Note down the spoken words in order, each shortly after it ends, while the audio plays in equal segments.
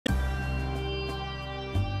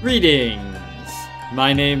Greetings!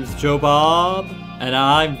 My name's Joe Bob, and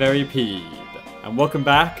I'm very peeved. And welcome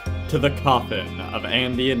back to the Coffin of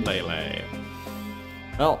Andy and Leyley.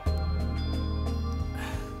 Well,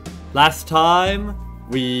 last time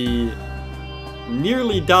we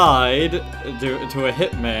nearly died to a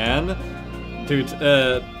hitman,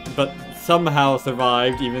 but somehow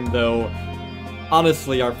survived, even though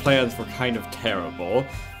honestly our plans were kind of terrible.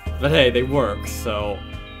 But hey, they work, so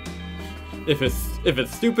if it's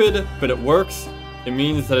stupid but it works, it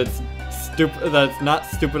means that it's not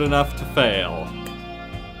stupid enough to fail.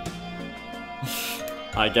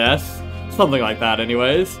 I guess. Something like that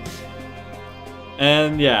anyways.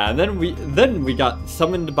 And yeah, and then we got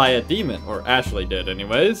summoned by a demon, or Ashley did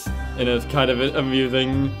anyways, in a kind of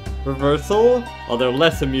amusing reversal. Although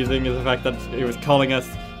less amusing is the fact that it was calling us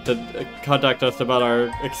to contact us about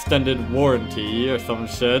our extended warranty or some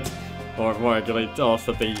shit. Or more accurately,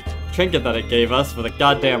 also the trinket that it gave us for the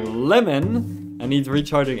goddamn lemon, and needs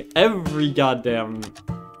recharging every goddamn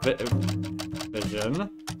vision.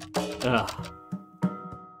 Ugh.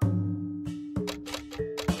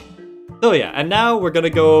 So yeah, and now we're gonna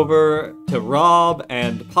go over to rob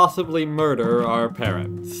and possibly murder our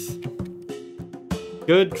parents.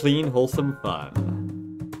 Good, clean, wholesome fun.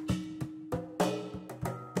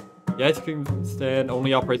 The ice cream stand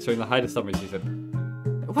only operates during the height of summer season.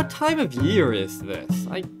 What time of year is this?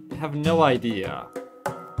 I have no idea.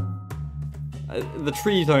 The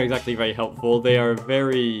trees aren't exactly very helpful. They're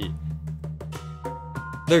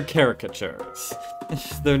caricatures.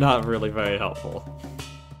 They're not really very helpful.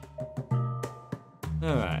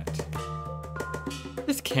 Alright.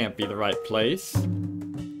 This can't be the right place.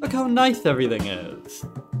 Look how nice everything is.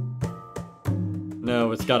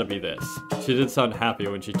 No, it's gotta be this. She did sound happy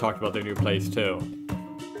when she talked about their new place too.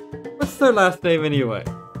 What's their last name anyway?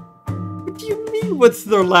 What do you mean, what's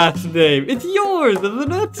their last name? It's yours,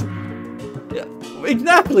 isn't it? Yeah,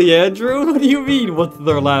 exactly, Andrew. What do you mean, what's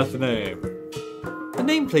their last name? The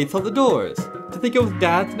nameplate's on the doors. Did they go with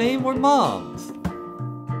Dad's name or Mom's?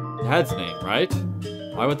 Dad's name, right?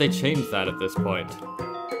 Why would they change that at this point?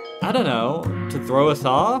 I don't know. To throw us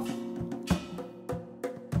off?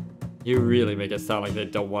 You really make it sound like they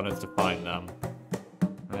don't want us to find them.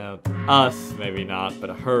 Us, maybe not, but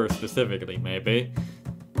her specifically, maybe.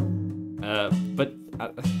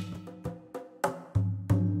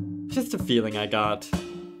 Just a feeling I got.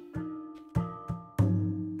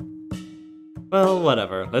 Well,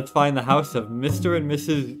 whatever. Let's find the house of Mr. and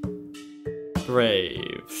Mrs.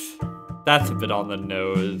 Graves. That's a bit on the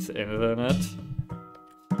nose, isn't it?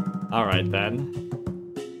 Alright then.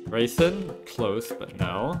 Grayson? Close, but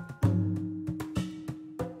no.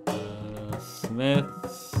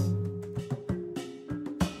 Smiths.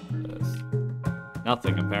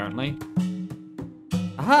 Nothing, apparently.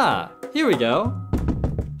 Aha! Here we go!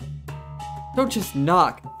 Don't just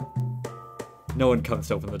knock! No one comes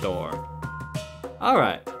to open the door.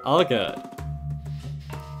 Alright, all good.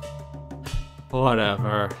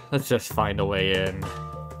 Whatever. Let's just find a way in.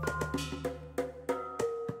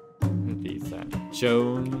 These then.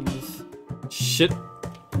 Jones. Shitterson?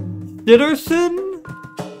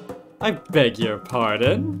 I beg your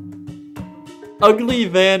pardon? Ugly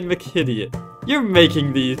Van McHidiot. You're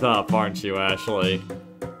making these up, aren't you, Ashley?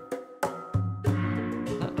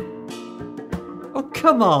 Oh,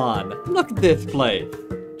 come on! Look at this place!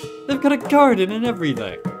 They've got a garden and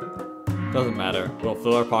everything! Doesn't matter. We'll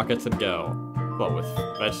fill our pockets and go. What, with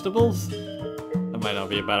vegetables? That might not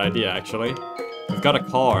be a bad idea, actually. We've got a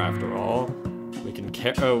car, after all. We can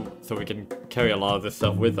so we can carry a lot of this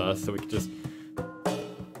stuff with us, so we can just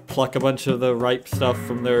pluck a bunch of the ripe stuff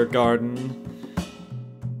from their garden.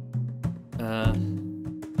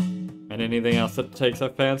 And anything else that takes our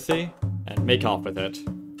fancy, and make off with it.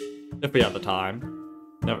 If we have the time.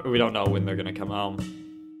 No, we don't know when they're gonna come home.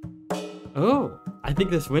 Oh, I think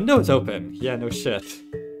this window's open. Yeah, no shit.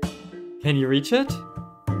 Can you reach it?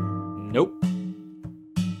 Nope.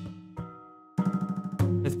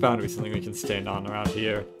 It's bound to be something we can stand on around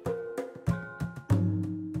here. I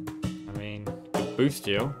mean, it'll boost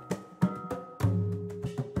you.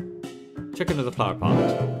 Check into the flower pot.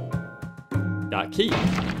 Got key.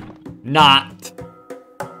 Not!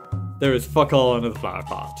 There is fuck all into the flower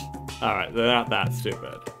pot. Alright, they're not that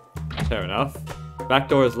stupid. Fair enough. Back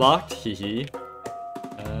door is locked, hee hee.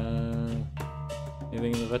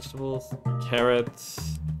 Anything in the vegetables?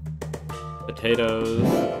 Carrots. Potatoes.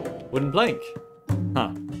 Wooden plank.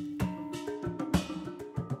 Huh.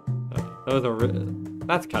 Those are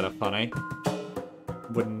that's kind of funny.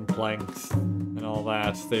 Wooden planks and all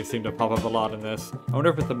that. They seem to pop up a lot in this. I wonder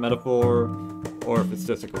if it's a metaphor or if it's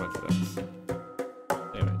just a coincidence.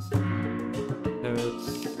 Anyways.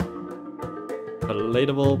 Carrots.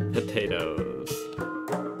 palatable potatoes.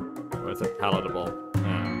 Or is it palatable?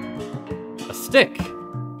 Yeah. A stick!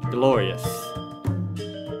 Glorious.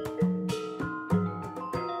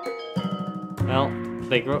 Well,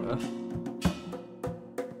 they grow...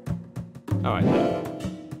 Alright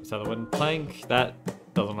then. So the wooden plank, that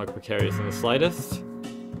doesn't look precarious in the slightest.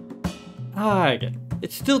 Arg!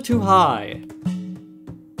 It's still too high!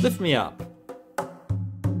 Lift me up.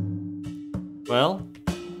 Well?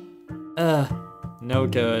 No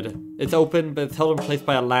good. It's open, but it's held in place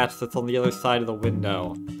by a latch that's on the other side of the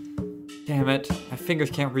window. Damn it, my fingers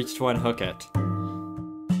can't reach to unhook it.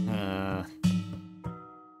 I'll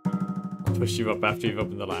push you up after you've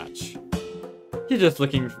opened the latch. You're just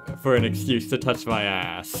looking for an excuse to touch my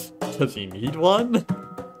ass. Does he need one?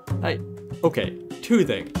 Okay, two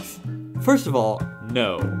things. First of all,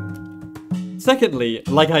 no. Secondly,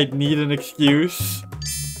 like I'd need an excuse.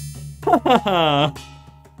 Hahaha.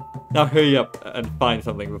 Now hurry up and find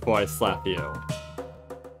something before I slap you.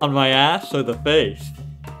 On my ass or the face?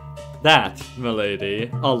 That, milady,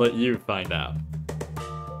 I'll let you find out.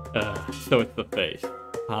 So it's the face.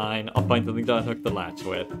 Fine, I'll find something to unhook the latch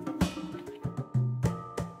with.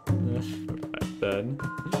 Right then.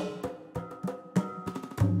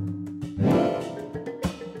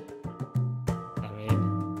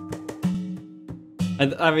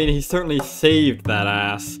 I mean, he certainly saved that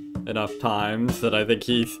ass enough times that I think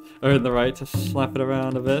he's earned the right to slap it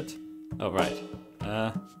around a bit. Oh, right.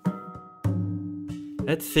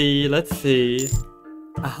 Let's see.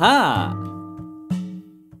 Aha!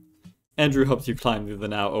 Andrew helps you climb through the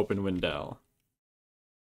now open window.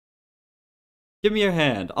 Give me your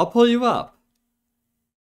hand. I'll pull you up.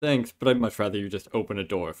 Thanks, but I'd much rather you just open a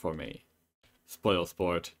door for me. Spoil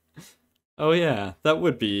sport. Oh yeah, that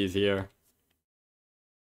would be easier.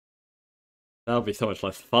 That would be so much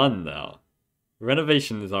less fun, though.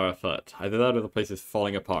 Renovations are afoot. Either that or the place is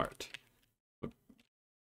falling apart.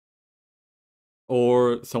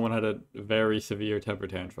 Or someone had a very severe temper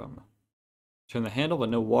tantrum. Turn the handle, but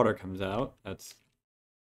no water comes out. That's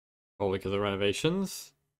probably because of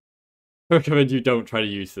renovations. I recommend you don't try to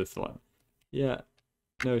use this one. Yeah,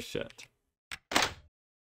 no shit.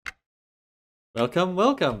 Welcome,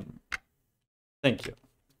 welcome. Thank you.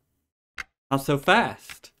 Not so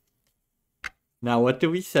fast. Now what do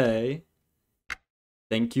we say?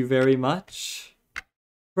 Thank you very much.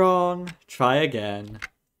 Wrong. Try again.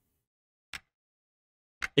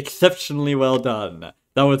 Exceptionally well done.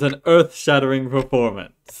 That was an earth-shattering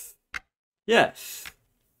performance. Yes.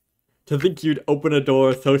 To think you'd open a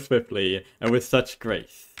door so swiftly and with such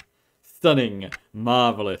grace. Stunning,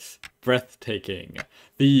 marvelous, breathtaking.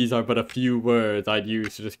 These are but a few words I'd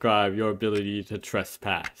use to describe your ability to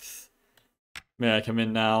trespass. May I come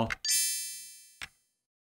in now?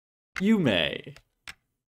 You may.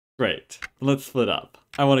 Great. Let's split up.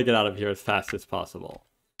 I want to get out of here as fast as possible.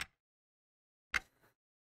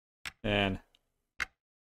 And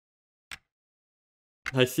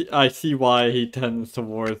I see why he tends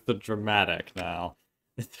towards the dramatic now.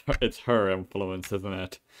 It's her influence, isn't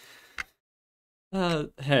it?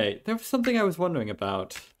 Hey, there was something I was wondering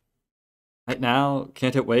about. Right now,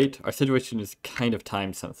 can't it wait? Our situation is kind of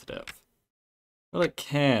time sensitive. Well, it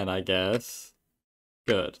can, I guess.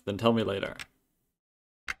 Good, then tell me later.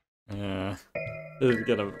 This is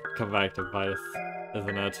gonna come back to bite us,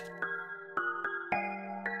 isn't it?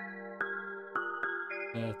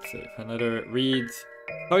 Let's see, find letter. It reads,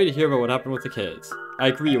 sorry to hear about what happened with the kids. I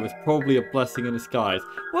agree, it was probably a blessing in disguise.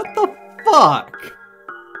 What the fuck?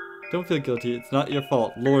 Don't feel guilty, it's not your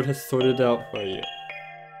fault. Lord has sorted it out for you.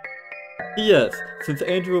 P.S. Since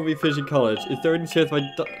Andrew will be finishing college, is there any chance my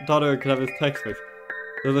daughter could have his textbooks?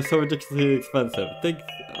 Those are so ridiculously expensive. Thanks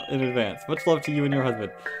in advance. Much love to you and your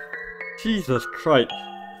husband. Jesus Christ.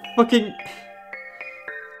 Fucking...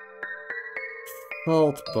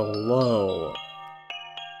 Salt below.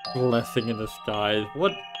 Blessing in disguise.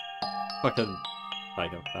 What fucking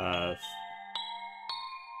psychopath.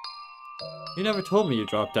 You never told me you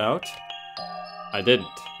dropped out. I didn't.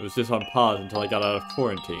 It was just on pause until I got out of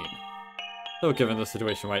quarantine. Though given the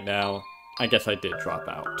situation right now, I guess I did drop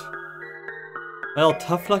out. Well,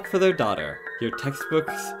 tough luck for their daughter. Your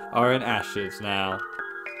textbooks are in ashes now.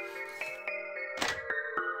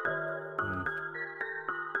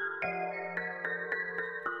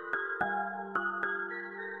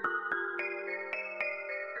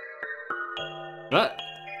 What?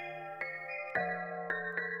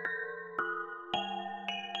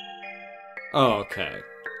 Oh, okay.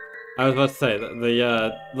 I was about to say that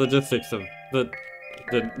the logistics of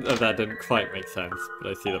that didn't quite make sense,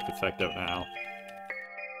 but I see the perspective now.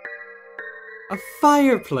 A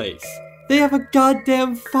fireplace! They have a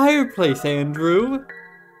goddamn fireplace, Andrew!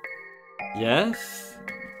 Yes?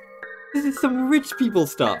 This is some rich people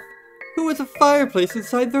stuff. Who has a fireplace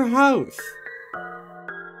inside their house?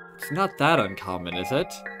 It's not that uncommon, is it?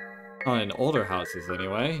 Not in older houses,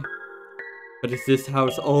 anyway. But is this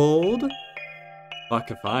house old?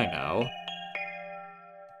 Fuck if I know.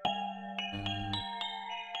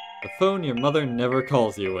 The phone your mother never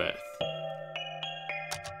calls you with.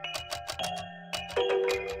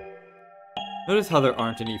 Notice how there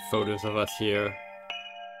aren't any photos of us here.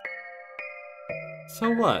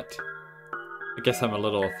 So what? I guess I'm a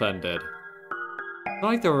little offended. Not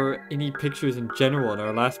like there were any pictures in general in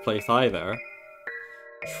our last place either.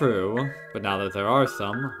 True, but now that there are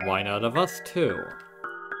some, why not of us too?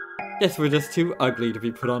 Guess we're just too ugly to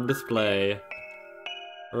be put on display.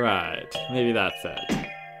 Right, maybe that's it.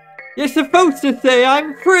 You're supposed to say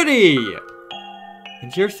I'm pretty!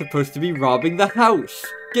 And you're supposed to be robbing the house.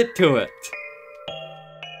 Get to it.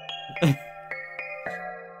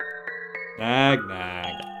 Nag,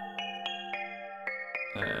 nag.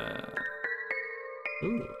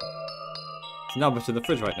 Ooh. There's not much in the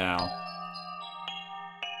fridge right now.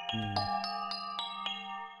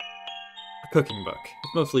 A cooking book.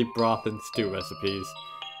 It's mostly broth and stew recipes.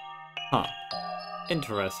 Huh.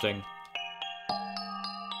 Interesting.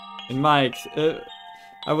 In my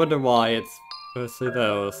I wonder why it's mostly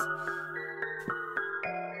those.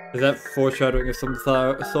 Is that foreshadowing of some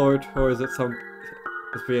sort, or is it some...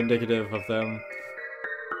 Just be indicative of them?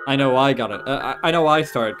 I know I got it. I know I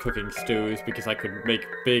started cooking stews because I could make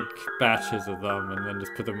big batches of them and then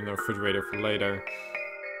just put them in the refrigerator for later.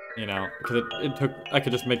 You know, because I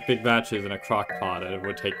could just make big batches in a crock pot and it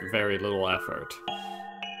would take very little effort.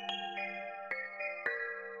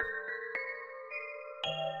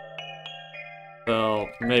 So,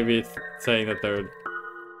 maybe it's saying that they're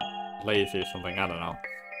lazy or something, I don't know.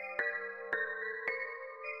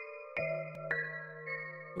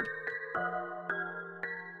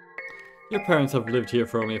 Your parents have lived here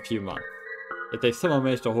for only a few months, yet they somehow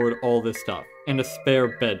managed to hoard all this stuff, and a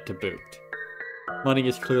spare bed to boot. Money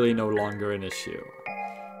is clearly no longer an issue.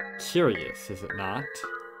 Curious, is it not?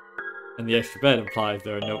 And the extra bed implies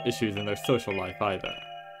there are no issues in their social life either.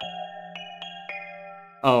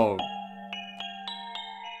 Oh.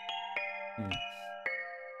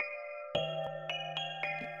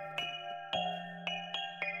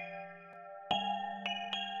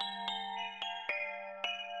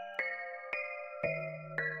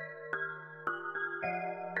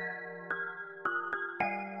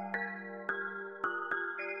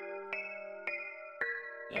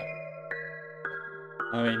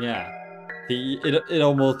 I mean, yeah. It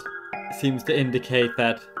almost seems to indicate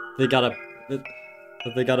that they got a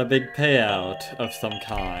big payout of some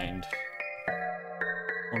kind,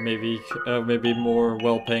 or maybe more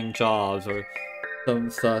well-paying jobs or some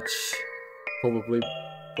such. Probably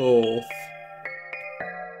both.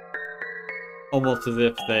 Almost as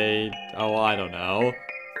if they, oh, I don't know,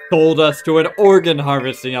 sold us to an organ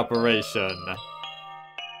harvesting operation.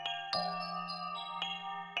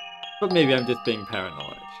 But maybe I'm just being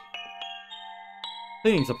paranoid.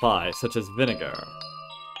 Cleaning supplies, such as vinegar.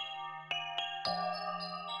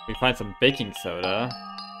 We find some baking soda.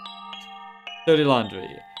 Dirty laundry.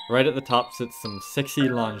 Right at the top sits some sexy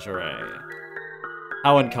lingerie.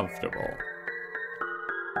 How uncomfortable.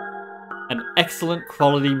 An excellent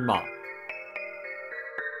quality mop.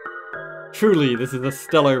 Truly, this is a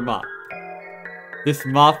stellar mop. This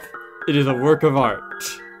mop, it is a work of art.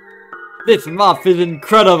 This mop is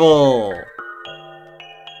incredible!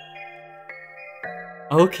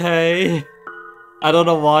 Okay. I don't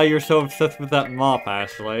know why you're so obsessed with that mop,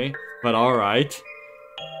 Ashley, but alright.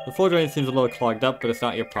 The floor drain seems a little clogged up, but it's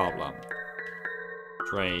not your problem.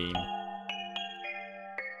 Drain.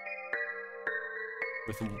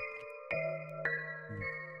 With some...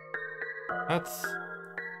 That's...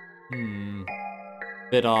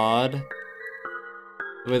 bit odd.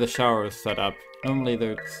 The way the shower is set up. Normally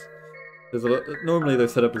they're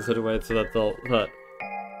set up in such a way so that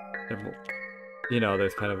you know,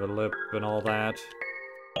 there's kind of a lip and all that,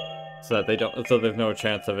 so that they don't, so there's no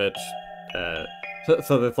chance of it,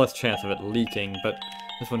 so there's less chance of it leaking, but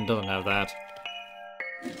this one doesn't have that.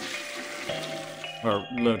 Or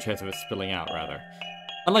no chance of it spilling out, rather.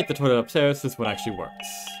 Unlike the toilet upstairs, this one actually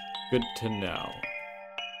works. Good to know.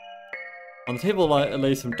 On the table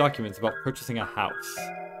lay some documents about purchasing a house.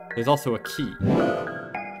 There's also a key.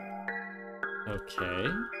 Okay,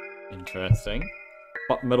 interesting.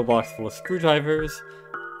 Metal box full of screwdrivers.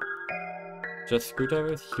 Just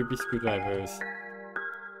screwdrivers? Here be screwdrivers.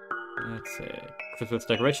 Let's see. Christmas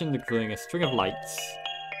decoration, including a string of lights.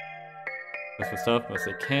 Christmas stuff,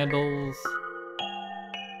 mostly candles.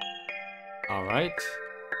 Alright.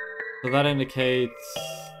 So that indicates...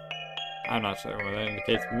 I'm not sure what that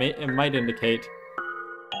indicates. It might indicate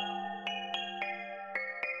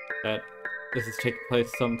that this is taking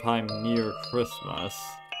place sometime near Christmas.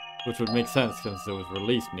 Which would make sense since it was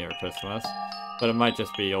released near Christmas. But it might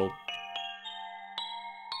just be old...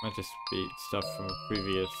 Might just be stuff from a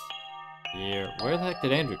previous year. Where the heck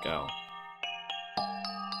did Andrew go?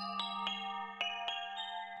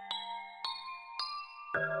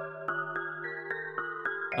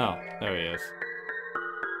 Oh, there he is.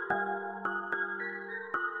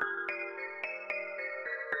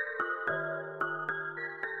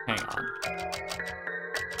 Hang on.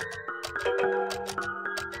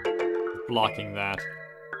 Blocking that.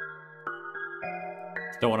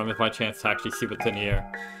 Don't want to miss my chance to actually see what's in here.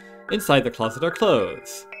 Inside the closet are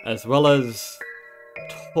clothes, as well as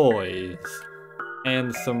toys,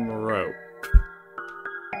 and some rope.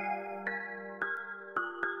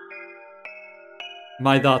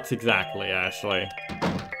 My thoughts exactly, Ashley.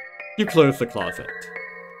 You close the closet.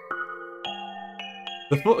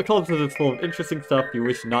 The closet is full of interesting stuff you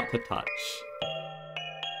wish not to touch.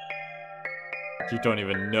 You don't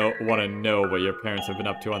even want to know what your parents have been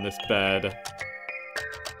up to on this bed.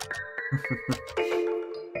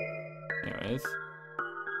 Anyways.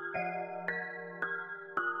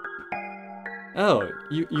 Oh,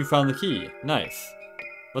 you found the key. Nice.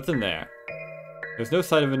 What's in there? There's no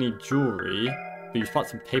sign of any jewelry, but you spot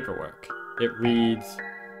some paperwork. It reads,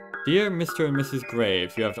 Dear Mr. and Mrs.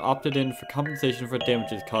 Graves, you have opted in for compensation for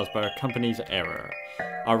damages caused by our company's error.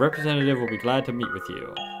 Our representative will be glad to meet with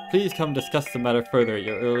you. Please come discuss the matter further at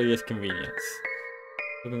your earliest convenience.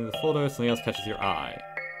 Looking at the folder, something else catches your eye.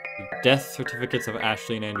 The death certificates of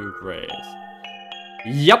Ashley and Andrew Graves.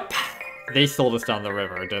 Yup! They sold us down the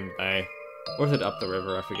river, didn't they? Or is it up the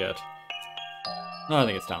river? I forget. No, I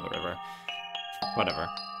think it's down the river. Whatever.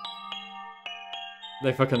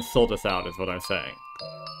 They fucking sold us out, is what I'm saying.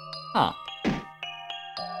 Huh.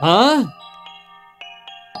 Huh?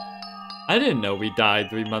 I didn't know we died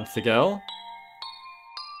 3 months ago.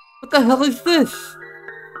 What the hell is this?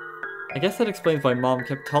 I guess that explains why Mom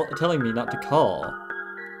kept telling me not to call.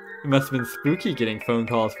 It must have been spooky getting phone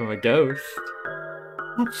calls from a ghost.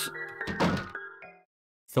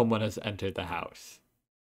 Someone has entered the house.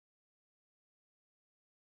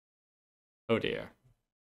 Oh dear.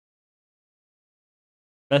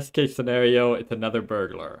 Best case scenario, it's another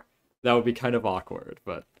burglar. That would be kind of awkward,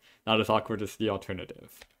 but not as awkward as the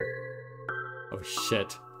alternative. Oh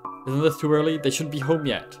shit. Isn't this too early? They shouldn't be home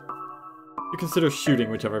yet. You consider shooting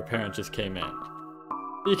whichever parent just came in.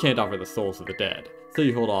 But you can't offer the souls of the dead, so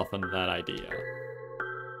you hold off on that idea.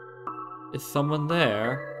 Is someone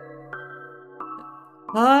there?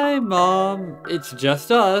 Hi, Mom. It's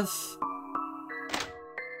just us.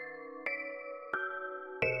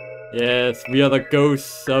 Yes, we are the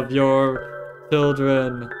ghosts of your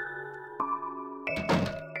children.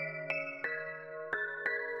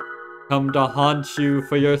 Come to haunt you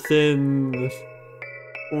for your sins.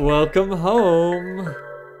 Welcome home.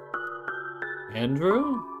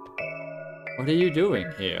 Andrew? What are you doing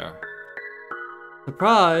here?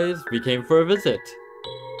 Surprise! We came for a visit.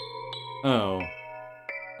 Oh.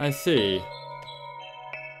 I see.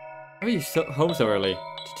 Why are you home so early?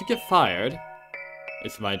 Did you get fired?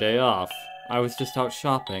 It's my day off. I was just out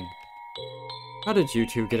shopping. How did you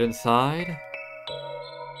two get inside?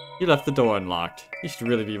 You left the door unlocked. You should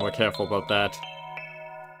really be more careful about that.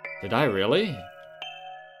 Did I really?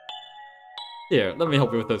 Here, let me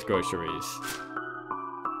help you with those groceries.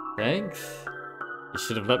 Thanks. You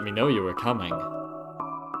should have let me know you were coming.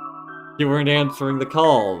 You weren't answering the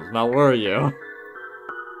calls, now were you?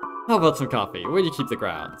 How about some coffee? Where do you keep the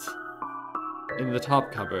grounds? In the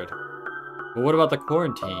top cupboard. But what about the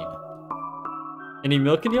quarantine? Any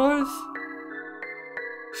milk in yours?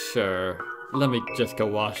 Sure. Let me just go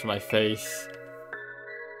wash my face.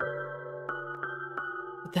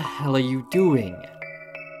 What the hell are you doing?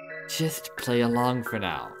 Just play along for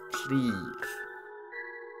now, please.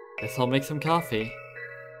 Guess I'll make some coffee.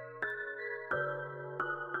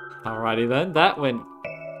 Alrighty then, that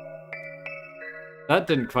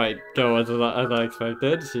didn't quite go as I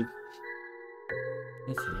expected. Let's see,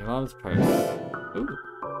 your mom's purse. Ooh.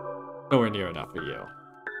 Nowhere near enough for you.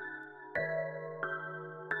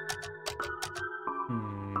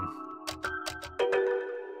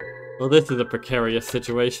 Well, this is a precarious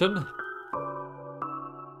situation.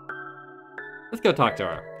 Let's go talk to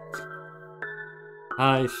her.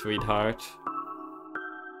 Hi, sweetheart.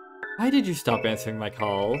 Why did you stop answering my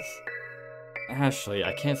calls? Ashley,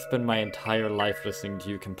 I can't spend my entire life listening to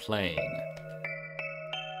you complain.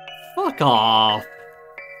 Fuck off!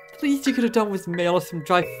 At least you could have done with mail us some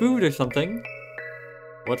dry food or something.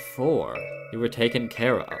 What for? You were taken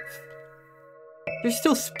care of. You're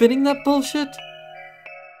still spinning that bullshit?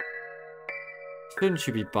 Shouldn't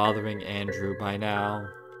you be bothering Andrew by now?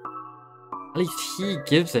 At least he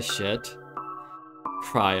gives a shit.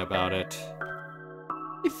 Cry about it.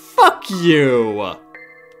 Hey, fuck you!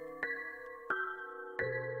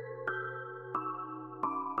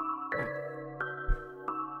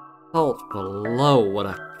 Salt below, what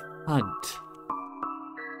a cunt.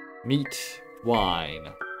 Meat, wine.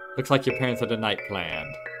 Looks like your parents had a night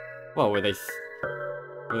planned. Whoa, were they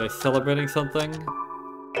celebrating something?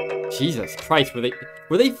 Jesus Christ,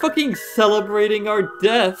 were they fucking celebrating our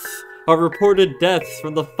deaths? Our reported deaths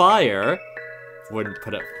from the fire? Wouldn't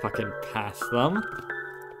put it fucking past them.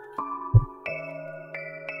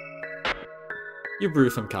 You brew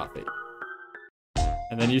some coffee.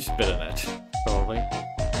 And then you spit in it, probably.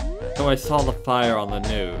 So I saw the fire on the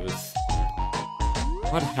news.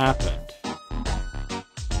 What happened?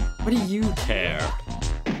 What do you care?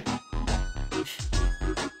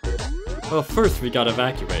 Well, first we got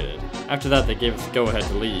evacuated. After that, they gave us the go-ahead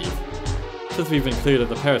to leave. Since we've been cleared of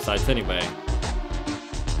the parasites anyway.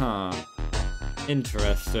 Huh.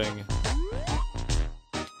 Interesting.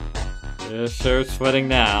 You're sure sweating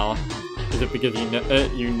now. Is it because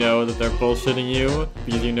you know that they're bullshitting you?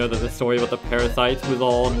 Because you know that the story about the parasites was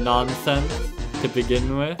all nonsense to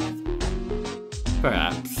begin with?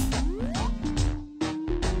 Perhaps.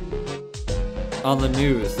 On the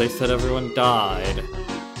news, they said everyone died.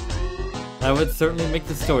 That would certainly make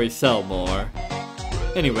the story sell more.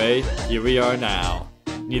 Anyway, here we are now.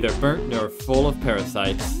 Neither burnt nor full of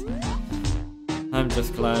parasites. I'm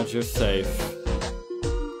just glad you're safe.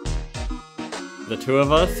 The two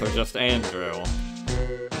of us, or just Andrew?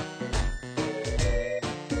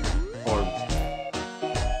 Or...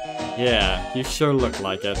 yeah, you sure look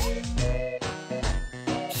like it.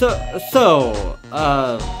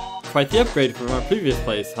 Quite the upgrade from our previous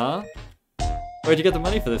place, huh? Where'd you get the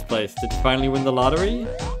money for this place? Did you finally win the lottery?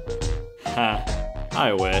 Ha,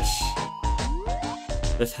 I wish.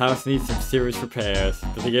 This house needs some serious repairs,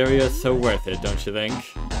 but the area is so worth it, don't you think?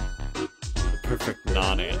 The perfect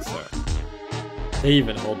non-answer. They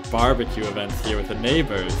even hold barbecue events here with the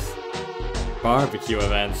neighbors. Barbecue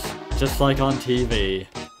events, just like on TV.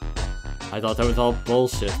 I thought that was all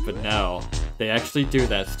bullshit, but no. They actually do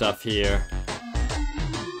that stuff here.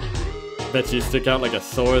 Bet you stick out like a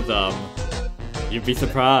sore thumb. You'd be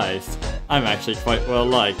surprised. I'm actually quite well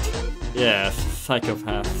liked. Yes,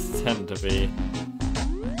 psychopaths tend to be.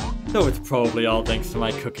 Though it's probably all thanks to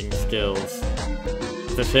my cooking skills.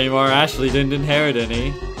 It's a shame our Ashley didn't inherit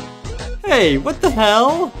any. Hey, what the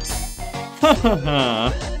hell?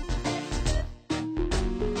 Hahaha.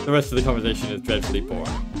 The rest of the conversation is dreadfully boring.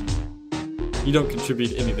 You don't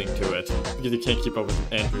contribute anything to it, because you can't keep up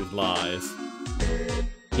with Andrew's lies.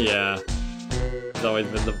 Yeah. He's always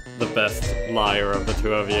been the best liar of the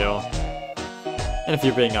two of you. And if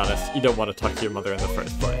you're being honest, you don't want to talk to your mother in the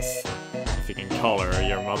first place. If you can call her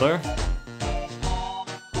your mother.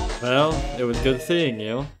 Well, it was good seeing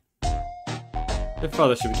you. Your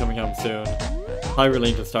father should be coming home soon. I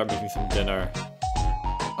really need to start making some dinner.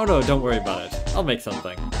 Oh no, don't worry about it. I'll make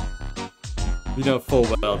something. You know full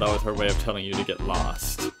well that was her way of telling you to get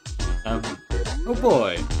lost. Oh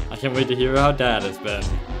boy, I can't wait to hear how Dad has been.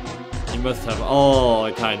 You must have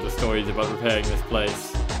all kinds of stories about repairing this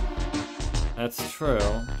place. That's true.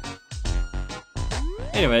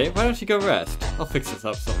 Anyway, why don't you go rest? I'll fix this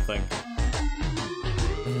up something.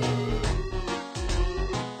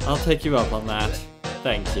 I'll take you up on that.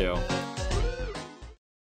 Thank you.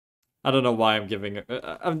 I don't know why I'm giving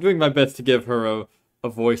her... I'm doing my best to give her a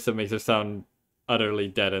voice that makes her sound utterly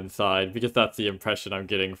dead inside, because that's the impression I'm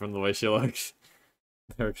getting from the way she looks.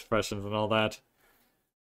 Her expressions and all that.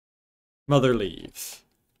 Mother leaves.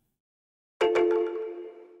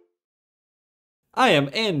 I am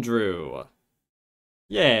Andrew!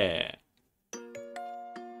 Yeah!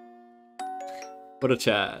 What a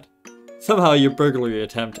Chad. Somehow your burglary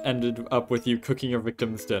attempt ended up with you cooking your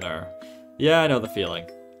victim's dinner. Yeah, I know the feeling.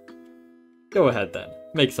 Go ahead then.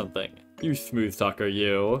 Make something. You smooth talker,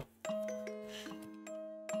 you.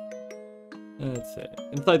 Let's see.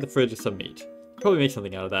 Inside the fridge is some meat. Probably make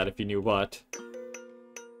something out of that if you knew what.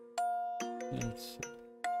 Let's see.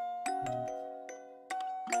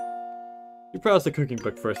 You browse the cooking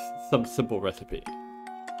book for some simple recipe.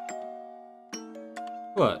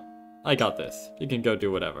 What? I got this. You can go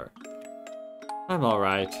do whatever. I'm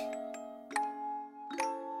alright.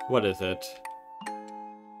 What is it?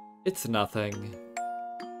 It's nothing.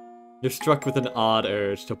 You're struck with an odd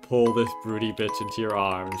urge to pull this broody bitch into your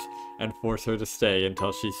arms and force her to stay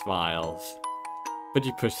until she smiles. But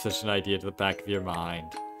you push such an idea to the back of your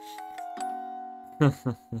mind.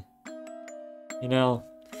 You know,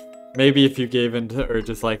 maybe if you gave in to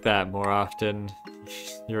urges like that more often,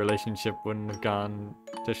 your relationship wouldn't have gone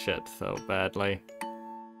to shit so badly.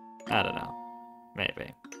 I don't know.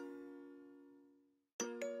 Maybe.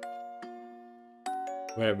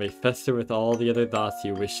 Where it may fester with all the other thoughts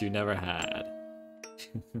you wish you never had.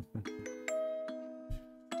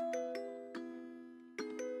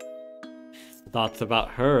 Thoughts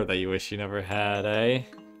about her that you wish you never had, eh?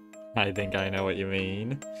 I think I know what you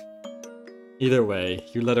mean. Either way,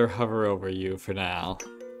 you let her hover over you for now.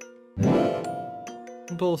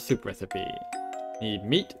 Simple soup recipe. Need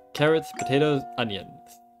meat, carrots, potatoes, onions.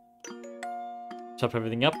 Chop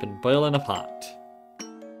everything up and boil in a pot.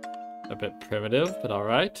 A bit primitive, but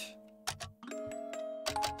alright.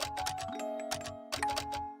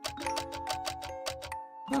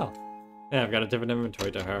 Oh. Yeah, I've got a different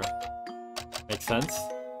inventory to her. Makes sense.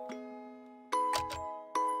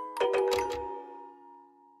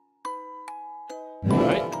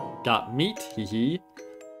 Alright, got meat, hee.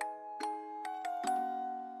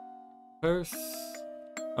 Purse.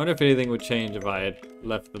 I wonder if anything would change if I had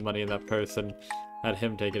left the money in that purse and had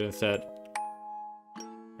him take it instead.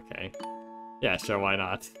 Okay. Yeah, sure, why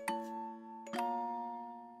not?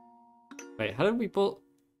 Wait, how did we pull...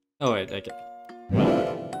 Oh, wait, I get...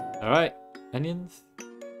 Alright, onions.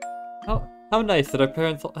 How nice that our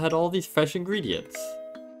parents had all these fresh ingredients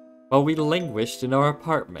while we languished in our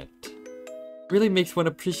apartment. Really makes one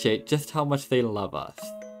appreciate just how much they love us.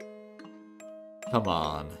 Come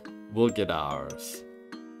on, we'll get ours.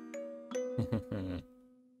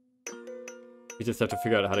 We just have to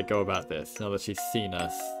figure out how to go about this now that she's seen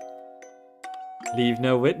us. Leave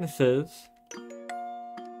no witnesses.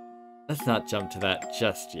 Let's not jump to that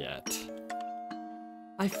just yet.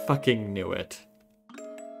 I fucking knew it.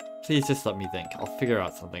 Please just let me think. I'll figure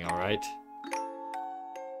out something, alright?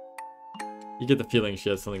 You get the feeling she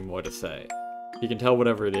has something more to say. You can tell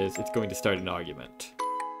whatever it is, it's going to start an argument.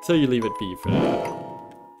 So you leave it be for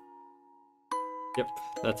now. Yep,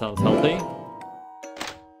 that sounds healthy.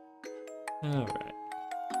 Alright.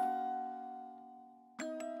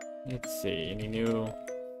 Let's see, any new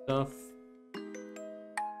stuff?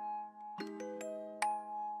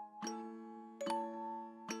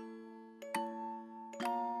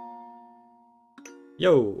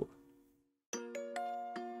 Yo!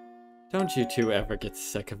 Don't you two ever get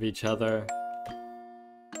sick of each other?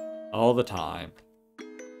 All the time.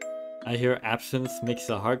 I hear absence makes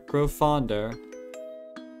the heart grow fonder.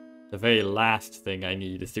 The very last thing I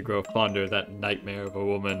need is to grow fonder of that nightmare of a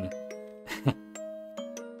woman.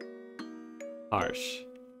 Harsh.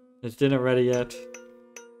 Is dinner ready yet?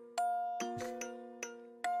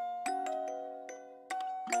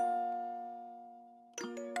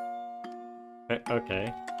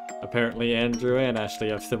 Okay. Apparently Andrew and Ashley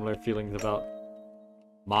have similar feelings about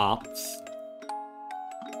mops.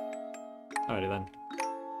 Alrighty then.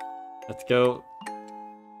 Let's go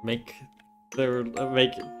make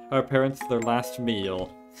our parents their last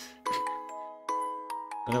meal.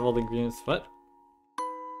 Don't have all the ingredients. What?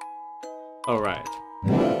 Oh right.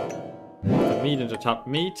 The meat into chopped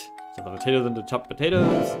meat. Chop the potatoes into chopped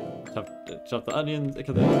potatoes. Chop the onions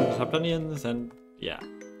into chopped onions, and yeah.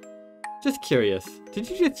 Just curious, did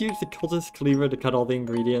you just use the cultist cleaver to cut all the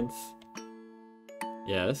ingredients?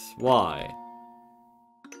 Yes, why?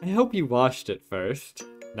 I hope you washed it first.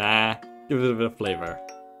 Nah, give it a bit of flavor.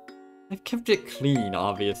 I've kept it clean,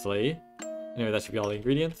 obviously. Anyway, that should be all the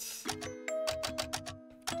ingredients.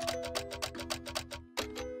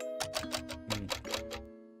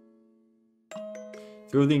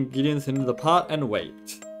 Throw the ingredients into the pot and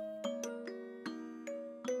wait.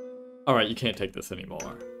 Alright, you can't take this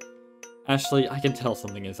anymore. Ashley, I can tell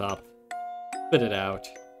something is up. Spit it out.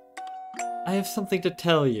 I have something to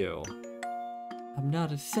tell you. I'm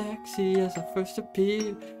not as sexy as I first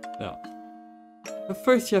appear. No. But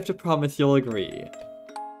first you have to promise you'll agree.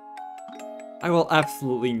 I will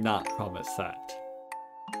absolutely not promise that.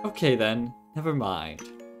 Okay then, never mind.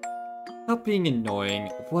 Stop being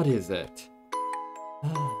annoying. What is it?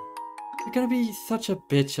 You're gonna be such a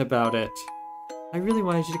bitch about it. I really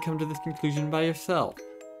wanted you to come to this conclusion by yourself.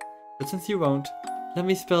 But since you won't, let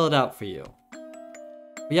me spell it out for you.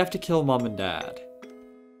 We have to kill Mom and Dad.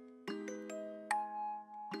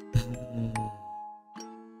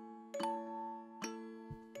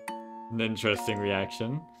 An interesting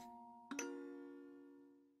reaction.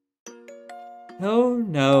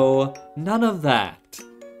 No, none of that.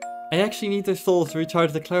 I actually need their souls to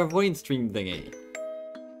recharge the clairvoyant stream thingy.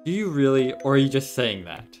 Do you really, or are you just saying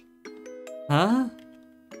that? Huh?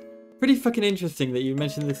 Pretty fucking interesting that you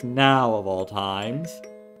mentioned this now of all times.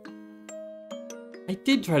 I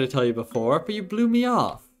did try to tell you before, but you blew me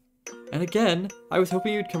off. And again, I was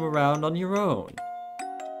hoping you'd come around on your own.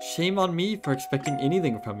 Shame on me for expecting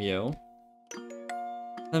anything from you.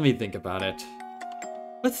 Let me think about it.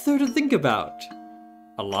 What's there to think about?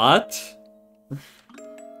 A lot?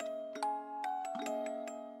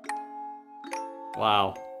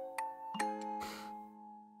 Wow.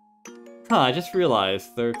 Huh, I just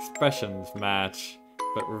realized their expressions match,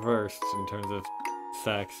 but reversed in terms of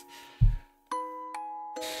sex.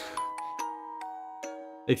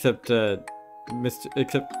 Except the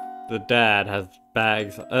dad has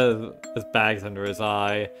bags under his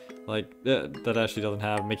eye, like that Ashley doesn't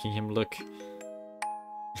have, making him look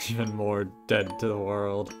even more dead to the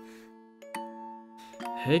world.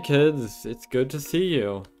 Hey kids, it's good to see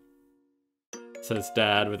you, says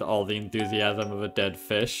Dad with all the enthusiasm of a dead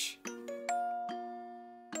fish.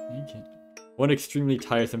 One extremely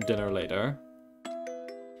tiresome dinner later.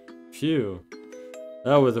 Phew,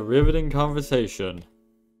 that was a riveting conversation.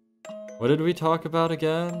 What did we talk about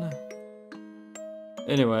again?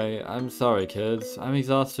 Anyway, I'm sorry kids, I'm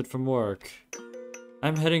exhausted from work.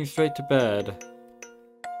 I'm heading straight to bed.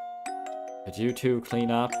 Could you two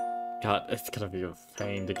clean up? God, it's gonna be a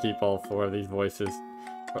pain to keep all four of these voices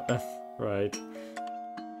right.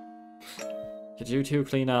 Could you two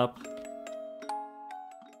clean up?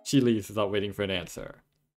 She leaves without waiting for an answer.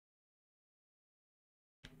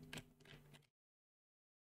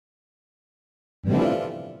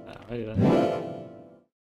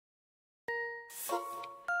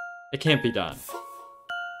 It can't be done.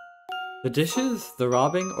 The dishes, the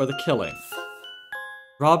robbing, or the killing?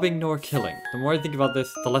 Robbing nor killing. The more I think about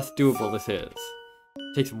this, the less doable this is.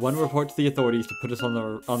 It takes one report to the authorities to put us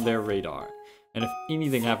on their radar. And if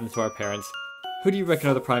anything happens to our parents, who do you reckon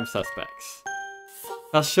are the prime suspects?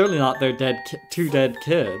 Well, surely not their two dead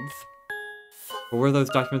kids. Or were those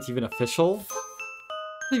documents even official?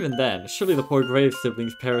 Even then, surely the poor Graves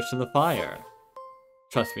siblings perished in the fire.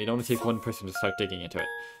 Trust me, it only takes one person to start digging into it.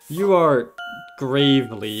 You are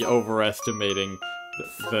gravely overestimating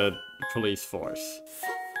the police force.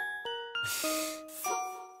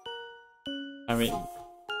 I mean,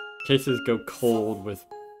 cases go cold with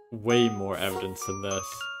way more evidence than this.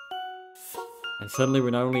 And suddenly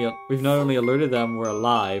we've not only alerted them we're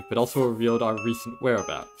alive, but also revealed our recent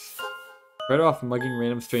whereabouts. Better off mugging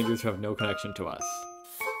random strangers who have no connection to us.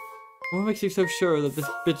 What makes you so sure that this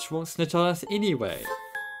bitch won't snitch on us anyway?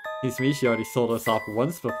 Seems to me she already sold us off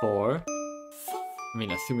once before. I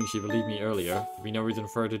mean, assuming she believed me earlier, there'd be no reason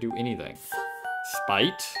for her to do anything.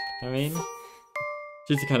 Spite? I mean,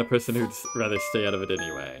 she's the kind of person who'd rather stay out of it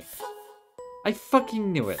anyway. I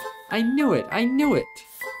fucking knew it! I knew it! I knew it!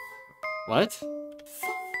 What?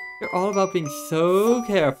 You're all about being so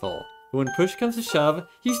careful, but when push comes to shove,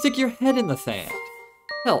 you stick your head in the sand.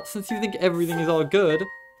 Hell, since you think everything is all good,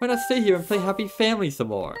 why not stay here and play Happy Family some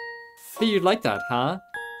more? Hey, you'd like that, huh?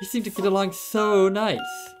 You seem to get along so nice.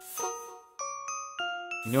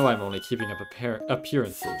 You know I'm only keeping up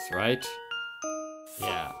appearances, right?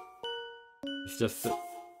 Yeah. It's just that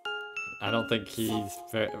I don't think he's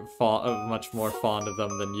much more fond of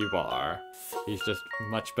them than you are. He's just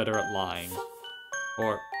much better at lying.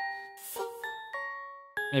 Or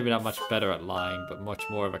maybe not much better at lying, but much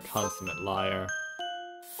more of a consummate liar.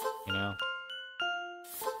 You know?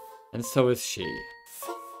 And so is she.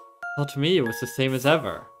 Well, to me, it was the same as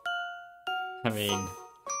ever. I mean,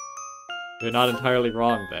 you're not entirely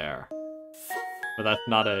wrong there. But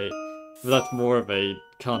that's more of a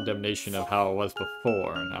condemnation of how it was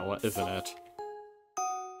before now, isn't it?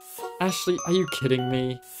 Ashley, are you kidding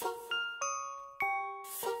me?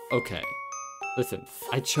 Okay, listen,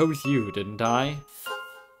 I chose you, didn't I?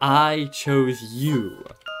 I chose you.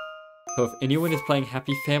 So if anyone is playing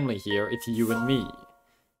Happy Family here, it's you and me.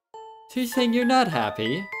 So you're saying you're not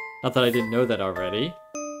happy? Not that I didn't know that already.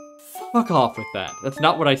 Fuck off with that. That's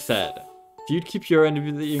not what I said. If you'd keep your end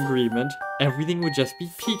of the agreement, everything would just be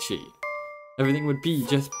peachy. Everything would be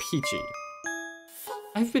just peachy.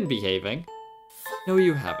 I've been behaving. No,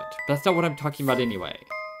 you haven't. That's not what I'm talking about anyway.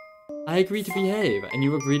 I agreed to behave, and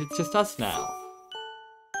you agreed it's just us now.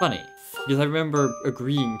 Funny, because I remember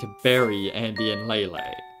agreeing to bury Andy and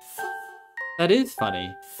Leyley. That is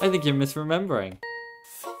funny. I think you're misremembering.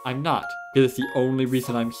 I'm not, because it's the only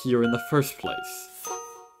reason I'm here in the first place.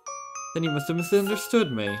 Then you must have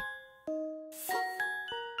misunderstood me.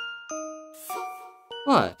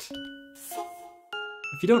 What?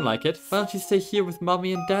 If you don't like it, why don't you stay here with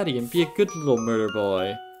Mommy and Daddy and be a good little murder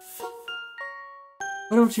boy?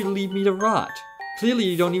 Why don't you leave me to rot? Clearly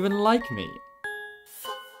you don't even like me.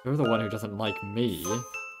 You're the one who doesn't like me.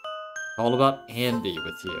 All about Andy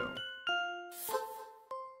with you.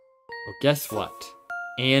 Well, guess what?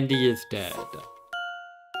 Andy is dead.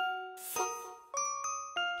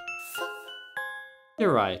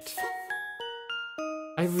 You're right.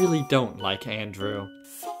 I really don't like Andrew.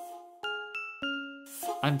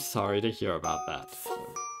 I'm sorry to hear about that.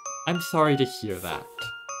 I'm sorry to hear that.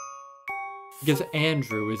 Because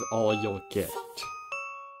Andrew is all you'll get.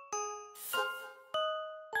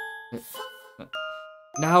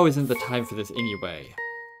 Now isn't the time for this anyway.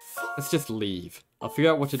 Let's just leave. I'll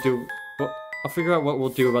figure out what to do. I'll figure out what we'll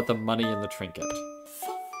do about the money and the trinket.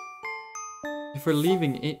 If we're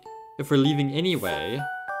leaving anyway,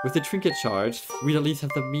 with the trinket charged, we'd at least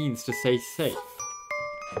have the means to stay safe.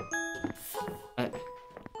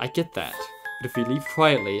 I get that, but if we leave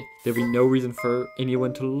quietly, there'll be no reason for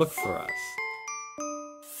anyone to look for us.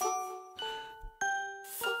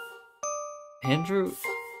 Andrew,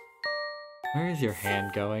 where is your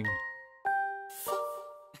hand going?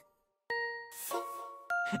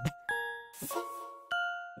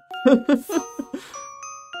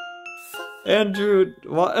 Andrew,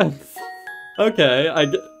 what? Okay,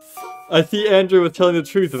 I see Andrew was telling the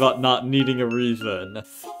truth about not needing a reason.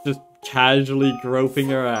 Just casually groping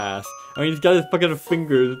her ass. I mean, he's got his fucking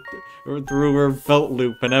fingers through her belt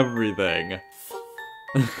loop and everything.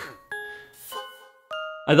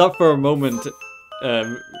 I thought for a moment,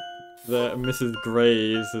 the Mrs.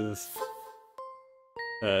 Graves'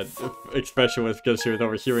 expression was because she was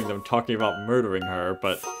overhearing them talking about murdering her,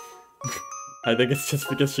 but I think it's just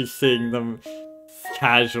because she's seeing them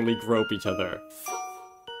casually grope each other.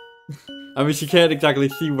 I mean, she can't exactly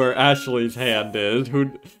see where Ashley's hand is,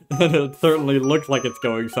 and it certainly looks like it's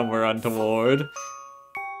going somewhere untoward.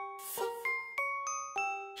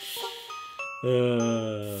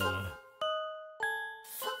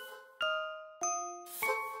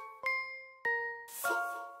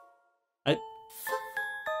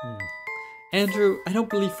 Andrew, I don't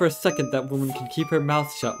believe for a second that woman can keep her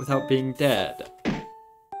mouth shut without being dead.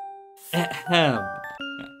 Ahem.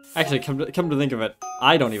 Actually, come to think of it,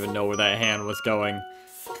 I don't even know where that hand was going.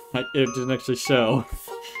 It didn't actually show.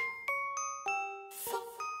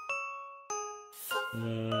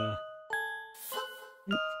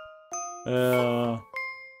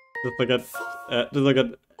 Just look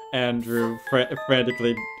at Andrew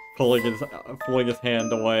frantically pulling his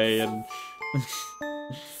hand away and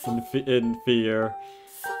in fear.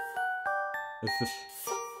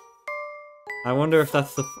 I wonder if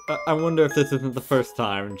this isn't the first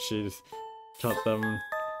time she's caught them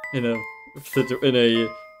in a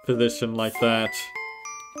position like that.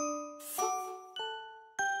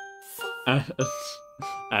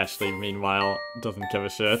 Ashley, meanwhile, doesn't give a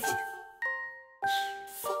shit.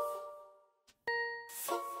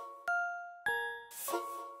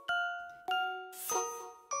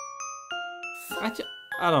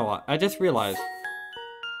 I don't know what. I just realized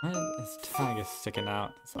his tag is sticking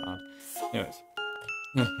out. It's odd. Anyways.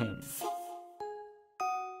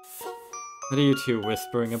 What are you two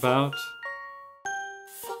whispering about?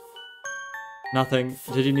 Nothing.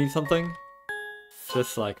 Did you need something?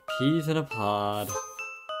 Just like peas in a pod.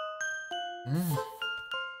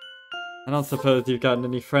 I don't suppose you've gotten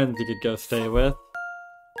any friends you could go stay with?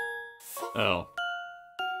 Oh.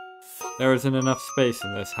 There isn't enough space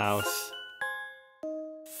in this house.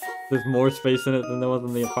 There's more space in it than there was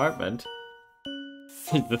in the apartment.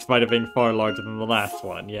 Despite it being far larger than the last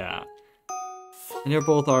one, yeah. And you're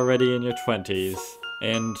both already in your 20s.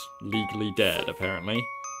 And legally dead, apparently.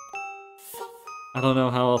 I don't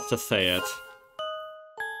know how else to say it.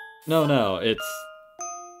 No, it's...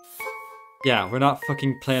 Yeah, we're not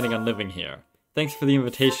fucking planning on living here. Thanks for the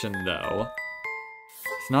invitation, though.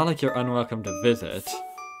 It's not like you're unwelcome to visit.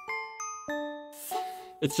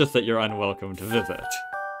 It's just that you're unwelcome to visit.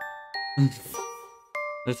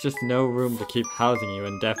 There's just no room to keep housing you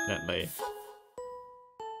indefinitely.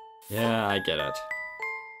 Yeah, I get it.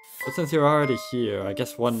 But since you're already here, I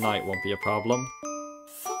guess one night won't be a problem.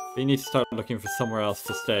 But you need to start looking for somewhere else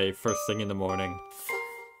to stay first thing in the morning.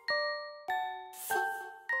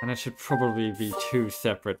 And it should probably be 2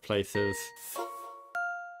 separate places.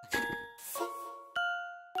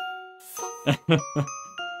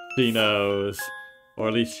 She knows. Or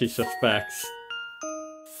at least she suspects.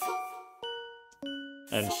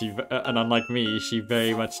 And unlike me, she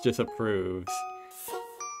very much disapproves.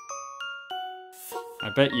 I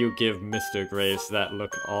bet you give Mr. Graves that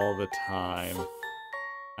look all the time.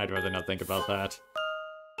 I'd rather not think about that.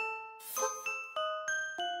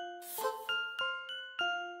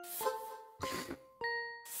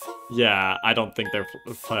 Yeah, I don't think they're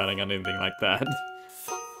planning on anything like that.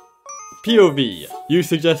 POV. You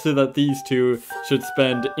suggested that these two should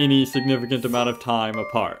spend any significant amount of time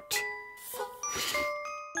apart.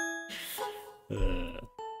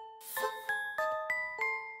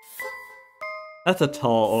 That's a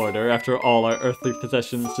tall order after all our earthly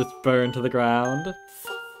possessions just burn to the ground.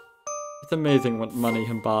 It's amazing what money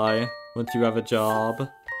can buy once you have a job.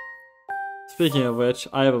 Speaking of which,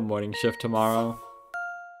 I have a morning shift tomorrow.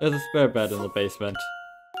 There's a spare bed in the basement.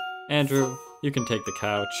 Andrew, you can take the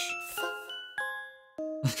couch.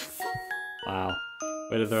 Wow.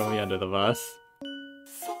 Way to throw me under the bus.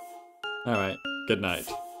 Alright, good night.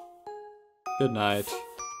 Good night.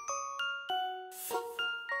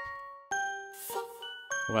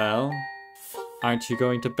 Well, aren't you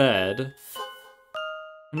going to bed?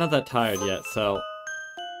 I'm not that tired yet, so...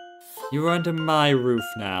 You are under my roof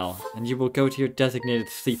now, and you will go to your designated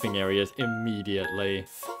sleeping areas immediately.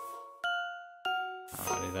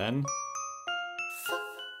 Alrighty then.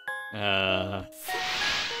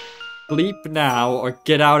 Sleep now or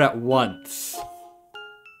get out at once.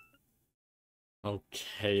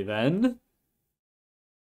 Okay then.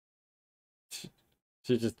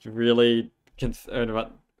 She's just really concerned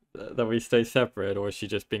about that we stay separate, or is she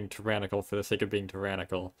just being tyrannical for the sake of being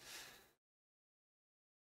tyrannical?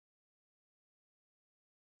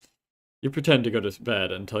 You pretend to go to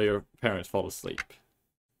bed until your parents fall asleep.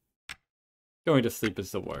 Going to sleep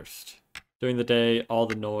is the worst. During the day, all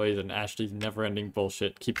the noise and Ashley's never-ending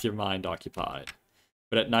bullshit keeps your mind occupied.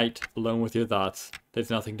 But at night, alone with your thoughts,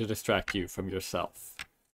 there's nothing to distract you from yourself.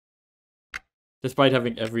 Despite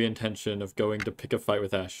having every intention of going to pick a fight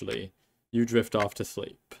with Ashley, you drift off to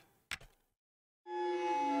sleep.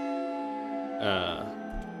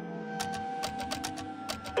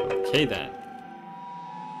 Okay then.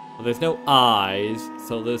 Well, there's no eyes,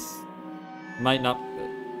 so this might not...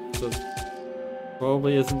 So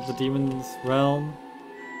probably isn't the demon's realm.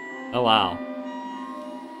 Oh wow.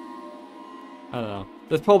 I don't know.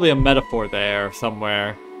 There's probably a metaphor there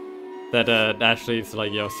somewhere that Ashley's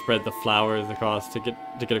like, you know, spread the flowers across to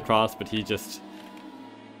get across, but he just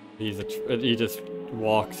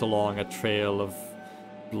walks along a trail of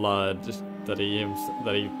blood that he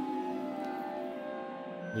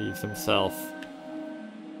leaves himself.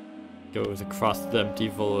 Goes across the empty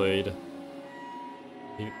void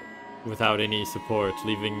without any support,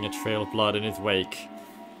 leaving a trail of blood in his wake.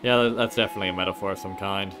 Yeah, that's definitely a metaphor of some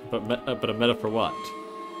kind. But a metaphor what?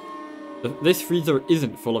 This freezer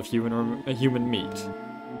isn't full of human meat.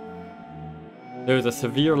 There is a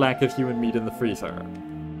severe lack of human meat in the freezer.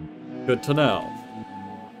 Good to know.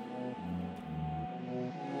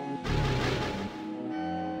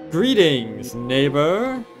 Greetings,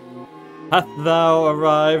 neighbor. Hast thou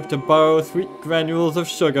arrived to borrow sweet granules of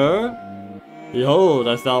sugar? Behold,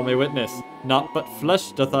 as thou may witness, naught but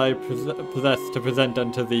flesh doth I possess to present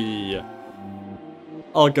unto thee.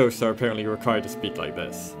 All ghosts are apparently required to speak like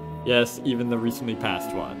this. Yes, even the recently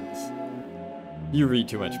passed ones. You read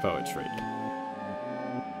too much poetry.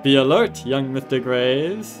 Be alert, young Mr.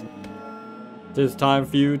 Graves. 'Tis time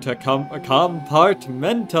for you to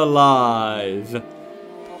compartmentalize.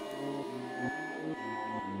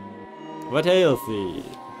 What ails thee?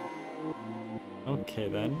 Okay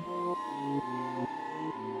then.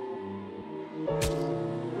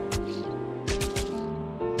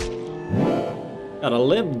 Got a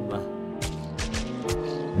limb.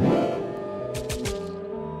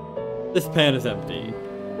 This pan is empty.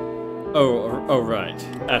 Oh right.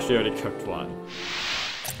 Ashley already cooked one.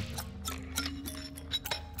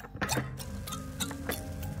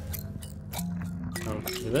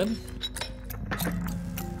 Okay then.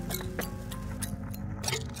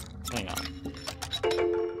 Hang on.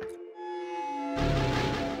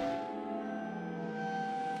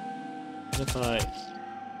 What if I...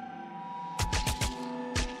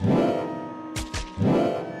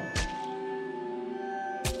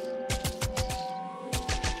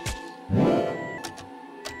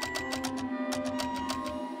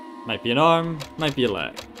 Might be an arm, might be a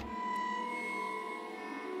leg.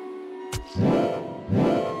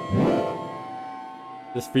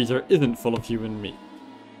 This freezer isn't full of human meat.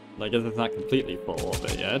 I guess it's not completely full of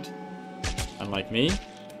it yet. Unlike me.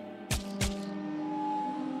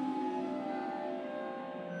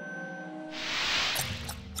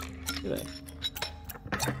 Look at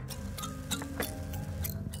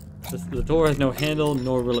that. The door has no handle,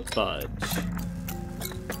 nor will it budge.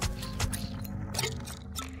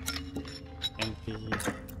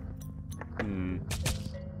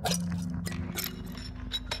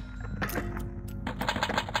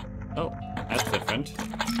 Oh, that's different.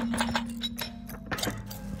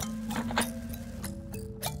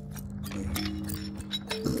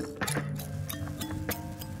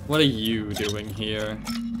 What are you doing here?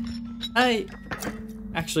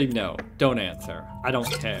 Actually, no. Don't answer. I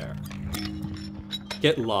don't care.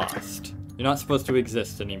 Get lost. You're not supposed to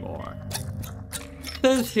exist anymore.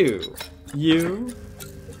 Says who? You?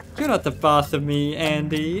 You're not the boss of me,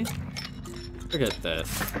 Andy. Forget this.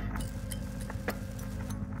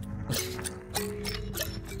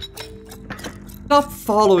 Stop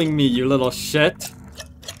following me, you little shit!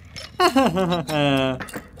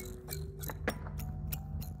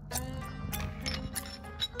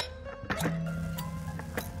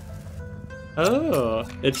 Oh,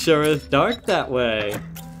 it sure is dark that way.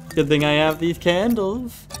 Good thing I have these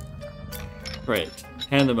candles. Great,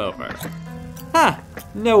 hand them over. Ha!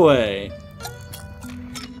 No way!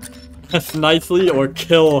 Ask nicely or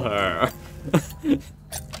kill her.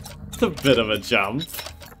 It's a bit of a jump.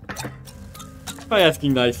 Try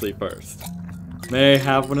asking nicely first. May I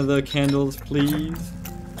have one of the candles, please?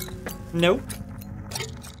 Nope.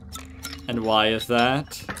 And why is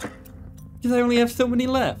that? Because I only have so many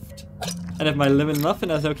left. And if my lemon muffin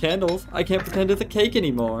has no candles, I can't pretend it's a cake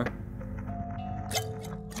anymore.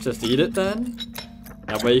 Just eat it then?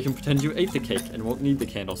 That way you can pretend you ate the cake and won't need the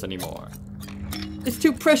candles anymore. It's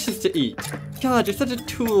too precious to eat. God, you're such a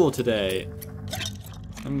tool today.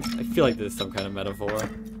 I feel like this is some kind of metaphor.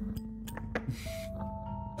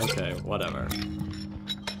 Okay, whatever.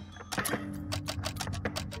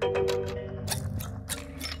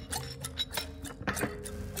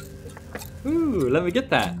 Ooh, let me get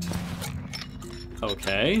that.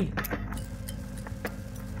 Okay.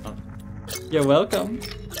 Oh. You're welcome.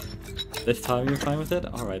 This time you're fine with it?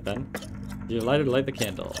 Alright then. You're lighter to light the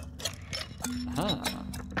candle. Ah.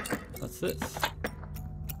 What's this?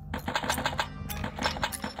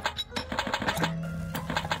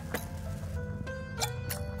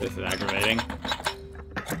 This is aggravating.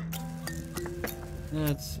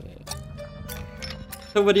 Let's see.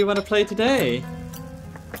 So what do you want to play today?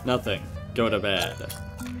 Nothing. Go to bed.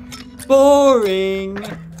 Boring!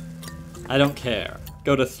 I don't care.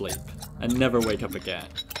 Go to sleep. And never wake up again.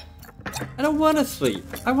 I don't want to sleep.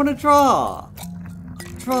 I want to draw.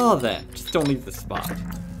 Draw then. Just don't leave the spot.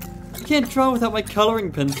 I can't draw without my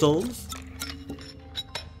coloring pencils.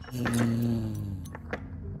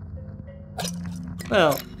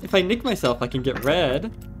 Well, if I nick myself, I can get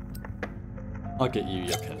red. I'll get you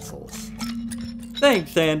your pencils.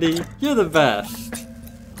 Thanks, Andy. You're the best.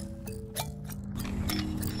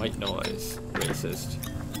 White noise. Racist.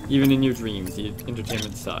 Even in your dreams, the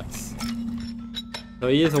entertainment sucks. So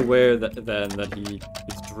he is aware that he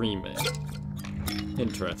is dreaming.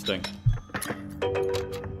 Interesting.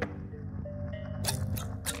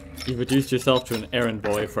 You've reduced yourself to an errand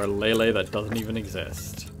boy for a Leyley that doesn't even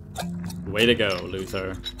exist. Way to go,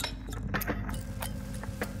 loser.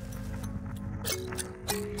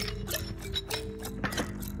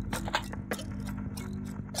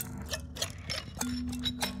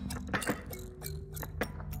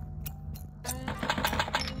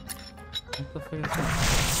 What the fuck is that?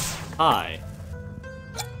 Hi.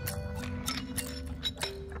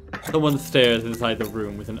 Someone stares inside the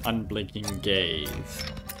room with an unblinking gaze.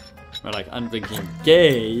 Or like, unblinking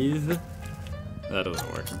gaze? That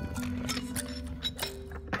doesn't work.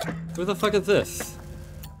 Who the fuck is this?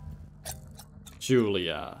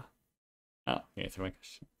 Julia. Oh, answer my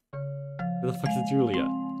question. Who the fuck is Julia?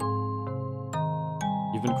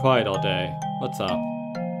 You've been quiet all day. What's up?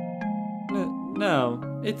 No,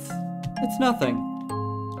 it's nothing.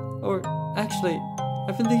 Or, actually,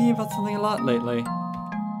 I've been thinking about something a lot lately.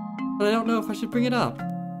 But I don't know if I should bring it up.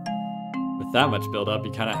 With that much build-up,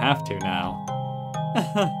 you kinda have to now.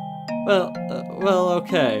 Well,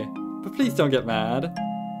 okay. But please don't get mad.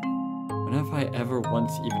 When have I ever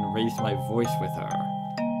once even raised my voice with her?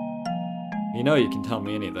 You know you can tell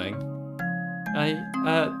me anything. I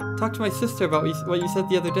talked to my sister about what you said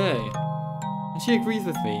the other day. And she agrees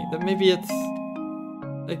with me that maybe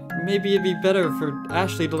maybe it'd be better for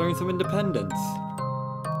Ashley to learn some independence.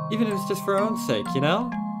 Even if it's just for her own sake, you know?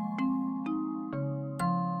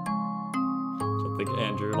 I don't think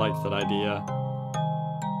Andrew likes that idea.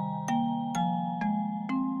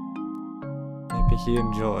 Maybe he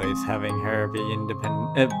enjoys having her be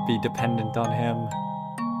dependent on him.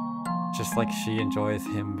 Just like she enjoys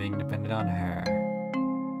him being dependent on her.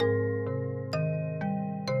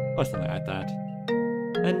 Or something like that.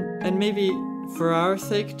 And maybe for our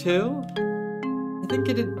sake too? I think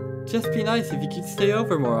it'd just be nice if you could stay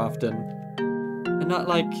over more often. And not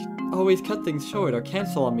like, always cut things short or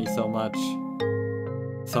cancel on me so much.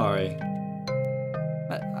 Sorry.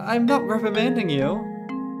 I'm not reprimanding you.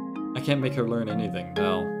 I can't make her learn anything,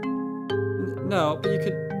 though. No, but you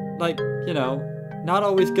could, like, you know, not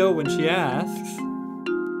always go when she asks.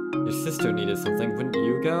 your sister needed something, wouldn't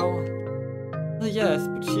you go? Well, yes,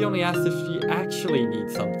 but she only asked if she actually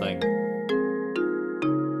needs something.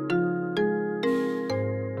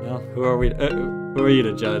 Well, who are you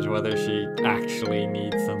to judge whether she actually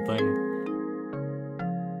needs something?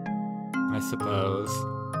 I suppose.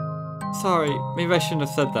 Sorry, maybe I shouldn't have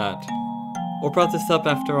said that. Or brought this up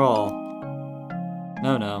after all.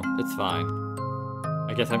 No, it's fine.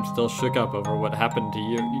 I guess I'm still shook up over what happened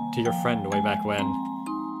to your friend way back when.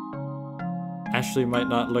 Ashley might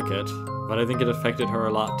not look it, but I think it affected her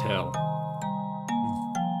a lot too.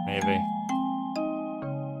 Maybe.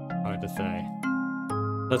 Hard to say.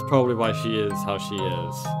 That's probably why she is how she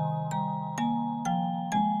is.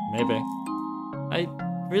 Maybe. I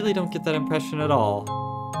really don't get that impression at all.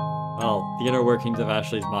 Well, the inner workings of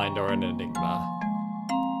Ashley's mind are an enigma.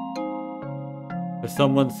 For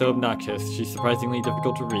someone so obnoxious, she's surprisingly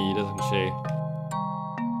difficult to read, isn't she?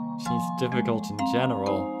 She's difficult in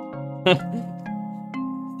general.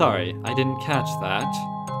 Sorry, I didn't catch that.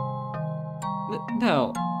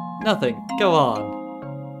 No, nothing. Go on.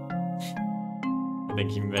 I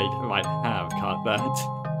think he might have caught that.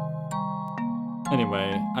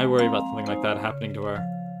 Anyway, I worry about something like that happening to her.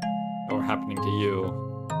 Or happening to you.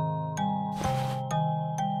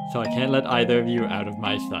 So I can't let either of you out of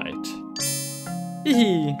my sight.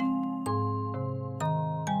 Hee.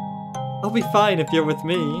 I'll be fine if you're with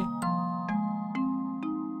me.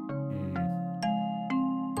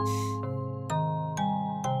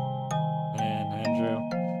 Man,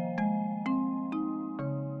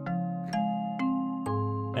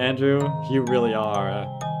 Andrew, you really are a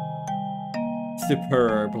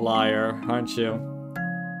superb liar, aren't you?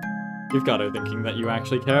 You've got her thinking that you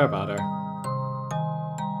actually care about her.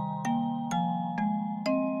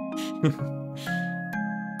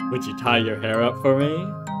 Would you tie your hair up for me?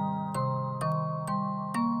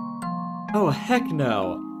 Oh, heck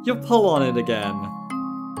no! You'll pull on it again!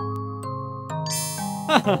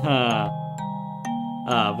 Ha ha ha!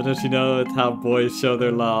 Ah, but don't you know it's how boys show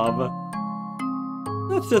their love?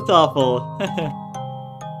 That's just awful!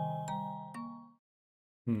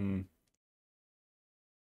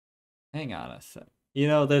 Hang on a sec. You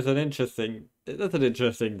know, that's an interesting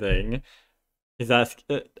thing. He's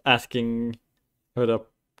asking her to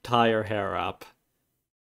tie her hair up.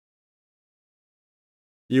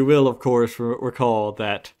 You will, of course, recall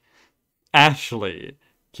that Ashley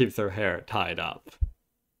keeps her hair tied up.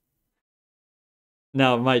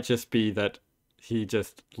 Now, it might just be that he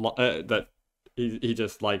just he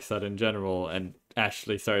just likes that in general, and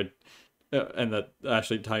Ashley started, and that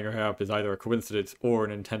Ashley tying her hair up is either a coincidence or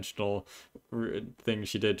an intentional thing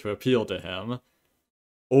she did to appeal to him,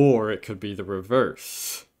 or it could be the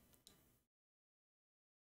reverse.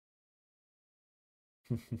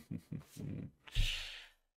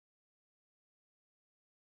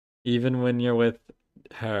 Even when you're with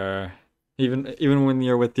her, even when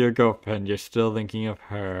you're with your girlfriend, you're still thinking of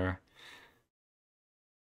her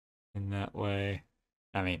in that way.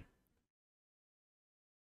 I mean,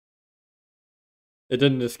 it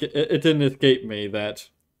didn't escape me that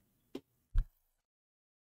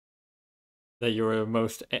you were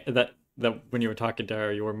that when you were talking to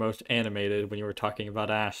her, you were most animated when you were talking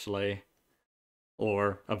about Ashley.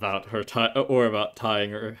 Or about her about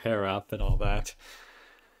tying her hair up and all that.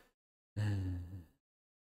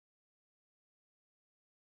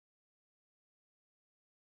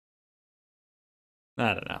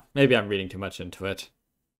 I don't know. Maybe I'm reading too much into it.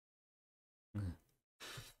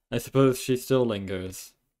 I suppose she still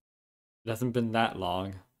lingers. It hasn't been that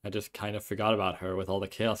long. I just kind of forgot about her with all the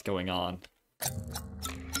chaos going on.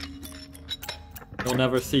 You'll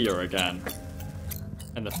never see her again.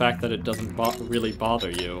 And the fact that it doesn't really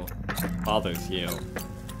bother you, bothers you.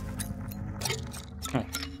 Huh.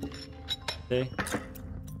 See?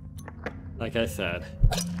 Like I said,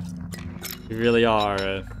 you really are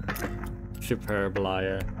a superb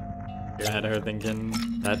liar. You had her thinking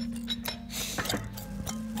that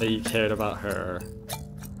you cared about her.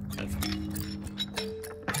 That's in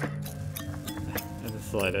the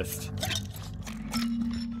slightest.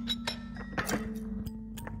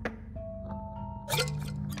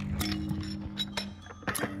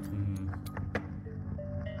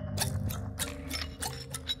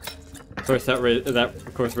 Of course, that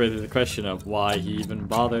raises the question of why he even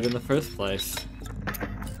bothered in the first place.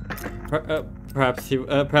 Perhaps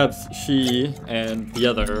she and the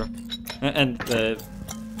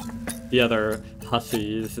other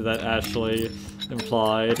hussies that Ashley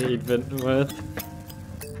implied he'd been with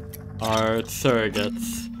are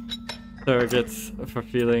surrogates for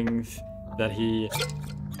feelings that he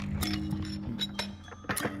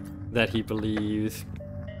believes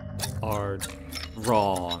are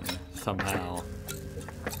wrong. somehow.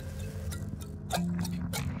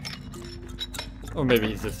 Or maybe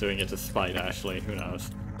he's just doing it to spite Ashley, who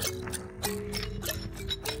knows.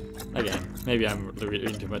 Again, maybe I'm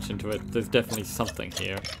reading too much into it. There's definitely something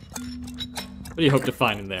here. What do you hope to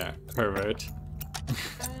find in there, pervert?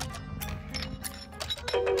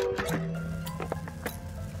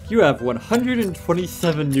 You have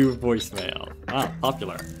 127 new voicemail. Ah,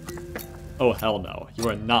 popular. Oh, hell no. You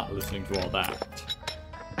are not listening to all that.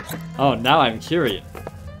 Oh, now I'm curious.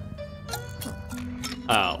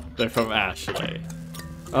 Oh, they're from Ashley.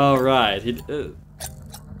 Alright, he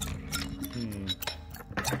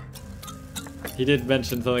did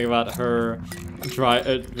mention something about her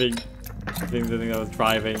being something that was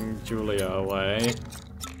driving Julia away.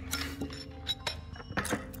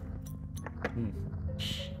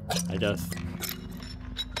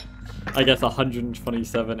 I guess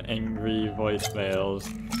 127 angry voicemails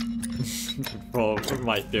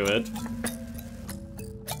might do it.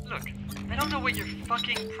 Look, I don't know what your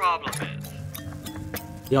fucking problem is.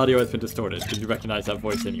 The audio has been distorted. Did you recognize that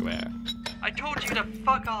voice anywhere? I told you to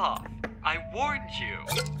fuck off. I warned you.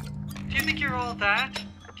 Do you think you're all that? Do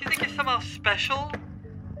you think you're somehow special?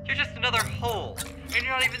 You're just another hole, and you're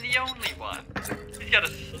not even the only one. He's got a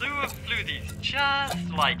slew of fluthies just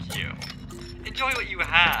like you. Enjoy what you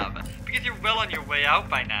have, because you're well on your way out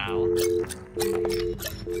by now.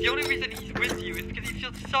 The only reason he's with you is because he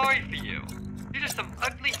feels sorry for you. You're just some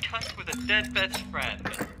ugly cunt with a dead best friend.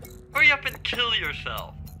 Hurry up and kill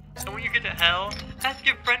yourself. And when you get to hell, ask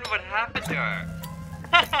your friend what happened to her.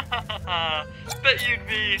 Ha ha ha ha! Bet you'd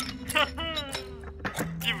be...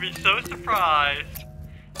 you'd be so surprised.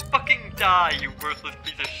 Fucking die, you worthless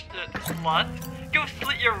piece of shit, slut. Go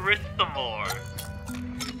slit your wrists some more.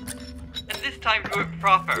 And this time do it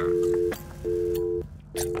proper.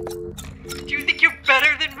 Do you think you're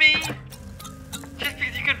better than me? Just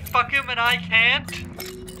because you can fuck him and I can't?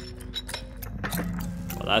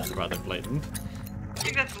 Well, that's rather blatant. You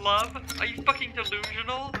think that's love? Are you fucking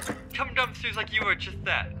delusional? Cum-dumpsters like you are just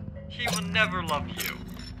that. He will never love you.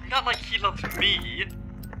 Not like he loves me.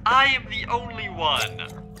 I am the only one.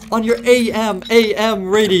 On your AM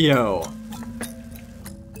radio.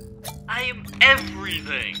 I am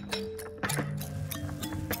everything.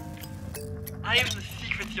 I am the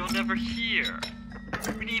secrets you'll never hear.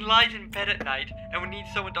 When he lies in bed at night and when he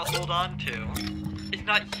needs someone to hold on to, it's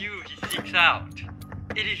not you he seeks out.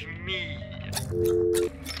 It is me.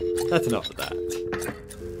 That's enough of that.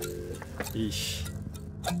 Yeesh.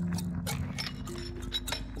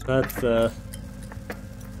 That's,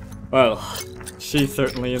 well, she's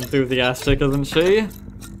certainly enthusiastic, isn't she?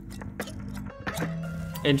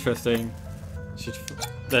 Interesting.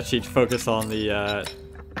 She'd focus on the,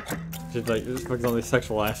 focus on the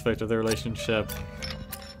sexual aspect of the relationship.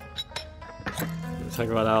 Talk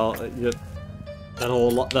about how,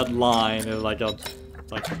 that line is like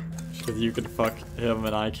because you can fuck him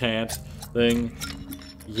and I can't thing.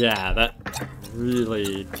 Yeah, that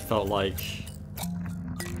really felt like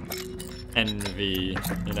envy,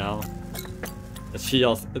 you know? That she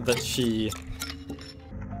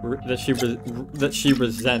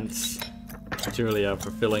resents Julia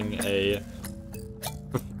for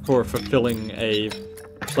fulfilling a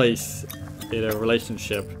place in a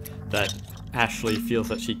relationship that Ashley feels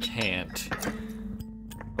that she can't.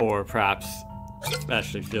 Or perhaps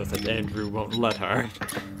Ashley feels that Andrew won't let her.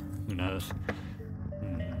 Who knows?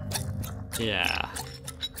 Yeah.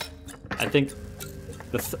 I think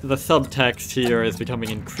the subtext here is becoming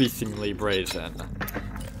increasingly brazen.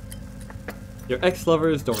 Your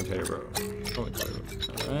ex-lover's dormitory room.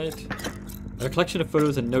 Alright. A collection of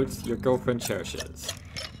photos and notes your girlfriend cherishes.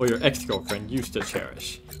 Or your ex-girlfriend used to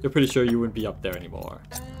cherish. You're pretty sure you wouldn't be up there anymore.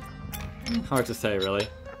 Hard to say, really.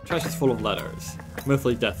 Trash is full of letters.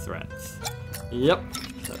 Mostly death threats. Yep.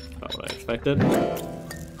 That's about what I expected.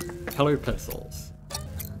 Colored pencils.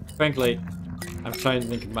 Frankly, I'm trying to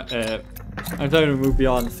think of I'm trying to move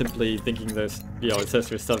beyond simply thinking there's,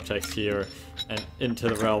 ancestral subtext here and into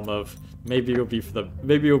the realm of maybe it'll be for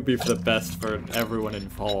the best for everyone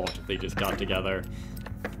involved if they just got together.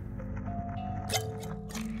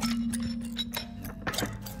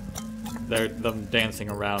 Them dancing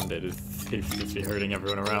around it seems to be hurting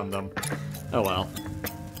everyone around them. Oh well.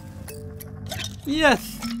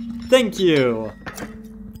 Yes! Thank you!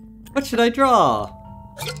 What should I draw?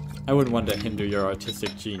 I wouldn't want to hinder your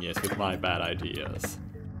artistic genius with my bad ideas.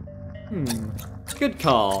 Good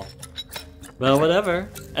call. Well, whatever.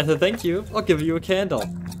 As a thank you, I'll give you a candle.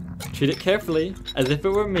 Treat it carefully, as if it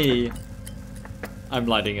were me. I'm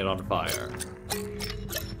lighting it on fire.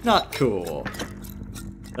 Not cool.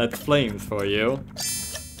 That's flames for you.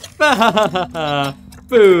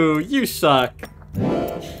 Boo! You suck!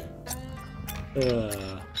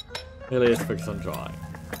 Leyley is focused on drawing.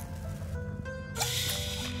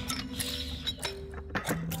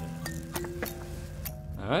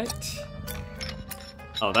 Alright.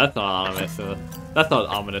 Oh, that's not ominous. That's not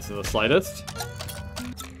ominous in the slightest.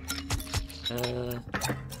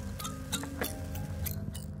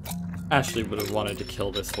 Ashley would have wanted to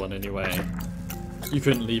kill this one anyway. You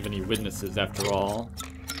couldn't leave any witnesses after all.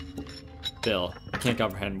 Still, I can't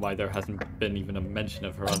comprehend why there hasn't been even a mention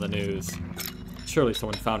of her on the news. Surely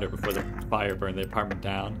someone found her before the fire burned the apartment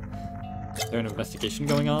down. Is there an investigation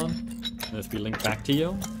going on? Can this be linked back to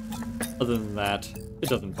you? Other than that, it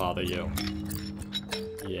doesn't bother you.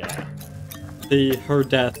 Yeah. Her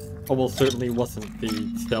death almost certainly wasn't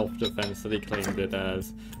the self-defense that he claimed it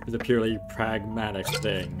as. It was a purely pragmatic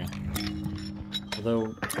thing.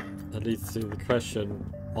 Although, that leads to the question,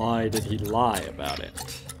 why did he lie about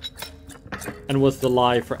it? And was the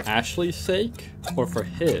lie for Ashley's sake, or for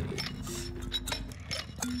his?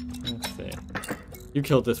 Let's see. You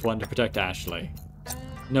killed this one to protect Ashley.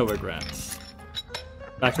 No regrets.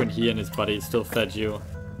 Back when he and his buddies still fed you,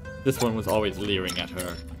 this one was always leering at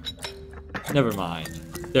her. Never mind.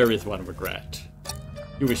 There is one regret.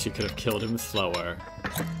 You wish you could have killed him slower.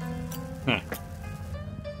 Huh.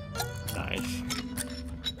 Nice.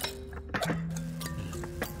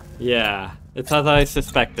 Yeah, it's as I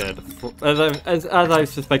suspected. As I've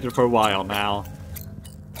suspected for a while now.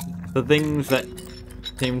 The things that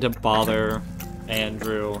seem to bother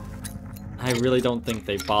Andrew, I really don't think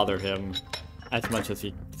they bother him as much as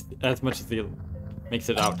he makes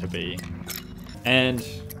it out to be. And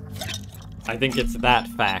I think it's that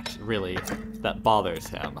fact, really, that bothers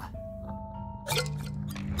him.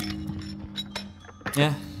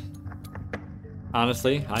 Yeah.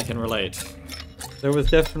 Honestly, I can relate. There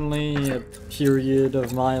was definitely a period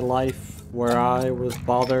of my life where I was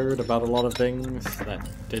bothered about a lot of things that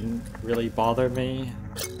didn't really bother me.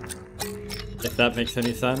 If that makes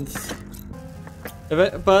any sense.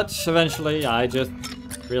 But eventually I just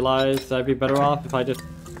realized I'd be better off if I just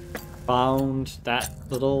found that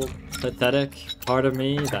little pathetic part of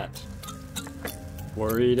me that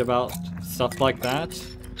worried about stuff like that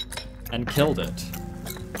and killed it.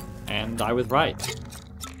 And I was right.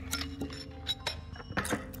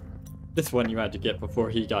 This one you had to get before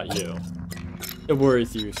he got you. It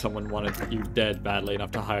worries you someone wanted you dead badly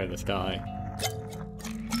enough to hire this guy.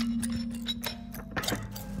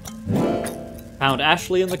 Found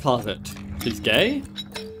Ashley in the closet. She's gay?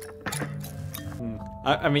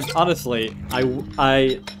 I mean, honestly, I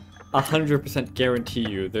 100% guarantee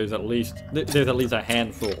you there's at least a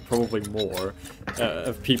handful, probably more,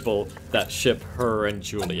 of people that ship her and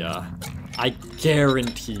Julia. I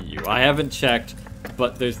guarantee you. I haven't checked,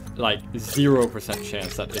 but there's like 0%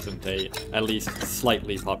 chance that isn't a at least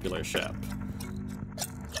slightly popular ship.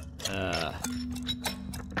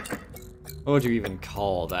 What would you even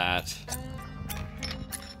call that?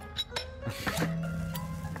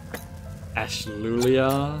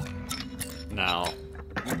 Ashlulia? No.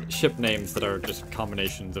 Ship names that are just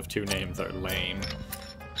combinations of two names are lame.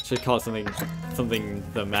 Should call it something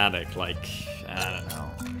thematic, like, I don't know,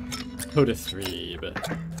 Todestrebe.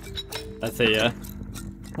 That's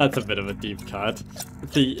a bit of a deep cut.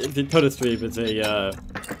 The Todestrebe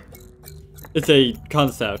is a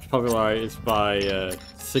concept popularized by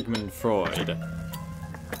Sigmund Freud.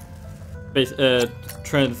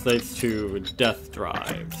 Translates to death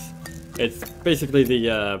drives. It's basically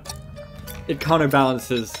it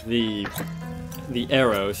counterbalances the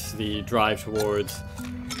eros, the drive towards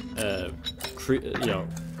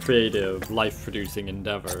creative, life-producing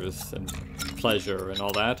endeavors and pleasure and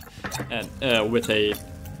all that, and with a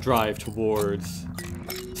drive towards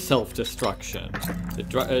self-destruction.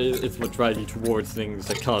 It's what drives you towards things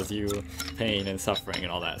that cause you pain and suffering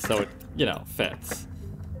and all that. So it, fits.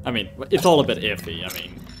 I mean, it's all a bit iffy. I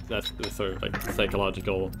mean, that's the sort of like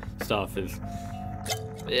psychological stuff is.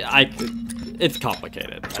 It's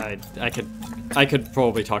complicated. I could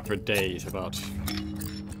probably talk for days about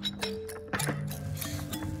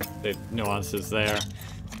the nuances there.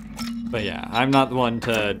 But yeah, I'm not the one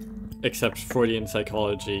to accept Freudian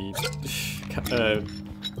psychology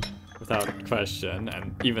without question,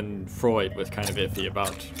 and even Freud was kind of iffy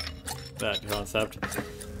about that concept.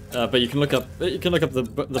 But you can look up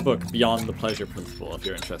the book Beyond the Pleasure Principle if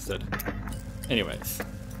you're interested. Anyways,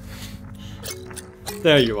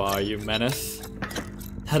 there you are, you menace.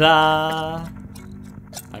 Ta-da!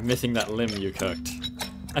 I'm missing that limb you cooked.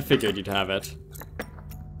 I figured you'd have it.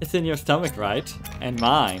 It's in your stomach, right? And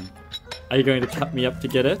mine. Are you going to cut me up to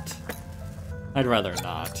get it? I'd rather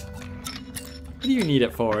not. What do you need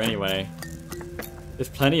it for, anyway? There's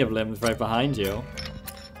plenty of limbs right behind you.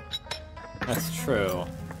 That's true.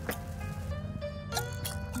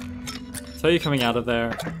 So are you coming out of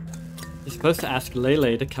there? You're supposed to ask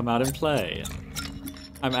Leyley to come out and play.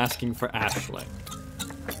 I'm asking for Aisling.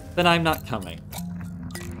 Then I'm not coming.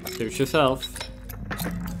 Suit yourself.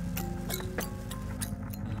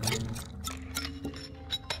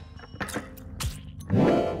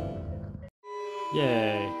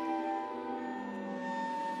 Yay.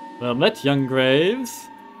 Well met, young Graves.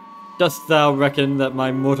 Dost thou reckon that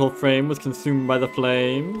my mortal frame was consumed by the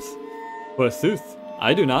flames? Forsooth,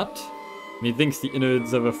 I do not. Methinks the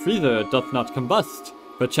innards of a freezer doth not combust.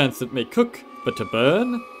 Perchance it may cook, but to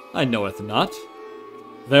burn? I knoweth not.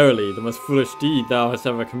 Verily, the most foolish deed thou hast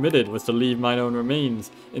ever committed was to leave mine own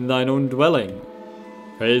remains in thine own dwelling.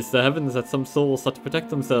 Praise the heavens that some souls sought to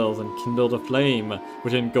protect themselves and kindled a flame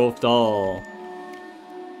which engulfed all.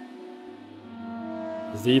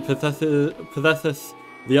 Thee possesseth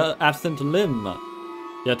the absent limb,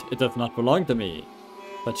 yet it doth not belong to me.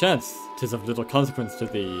 Perchance 'tis of little consequence to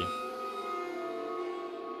thee.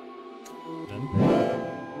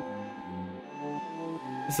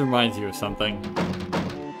 This reminds you of something.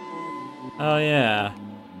 Oh yeah,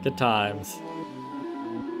 good times.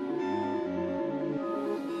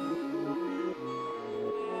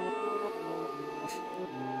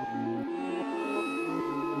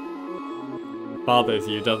 Bothers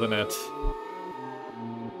you, doesn't it?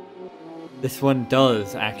 This one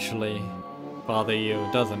does actually bother you,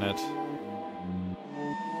 doesn't it?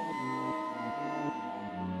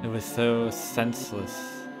 It was so senseless.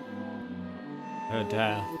 Her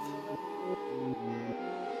death.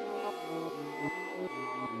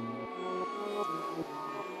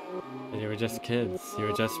 You were just kids. You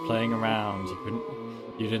were just playing around.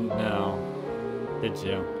 You didn't know, did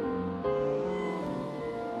you?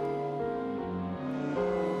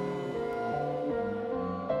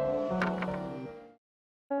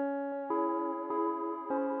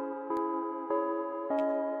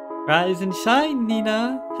 Rise and shine,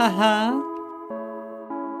 Nina. Haha.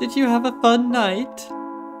 Did you have a fun night?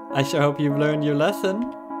 I sure hope you've learned your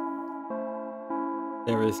lesson.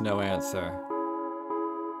 There is no answer.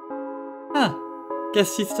 Huh.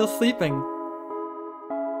 Guess she's still sleeping.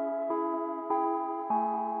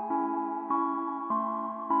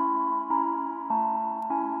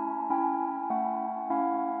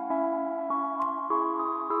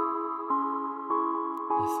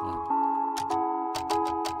 This one.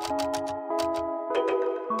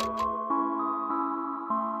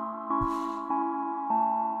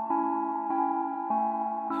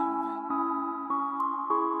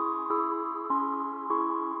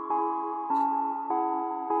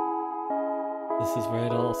 This is where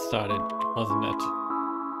it all started, wasn't it?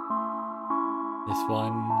 This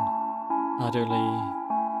one utterly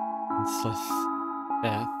senseless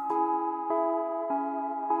death.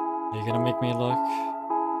 Are you gonna make me look?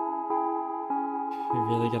 You're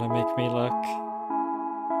really gonna make me look?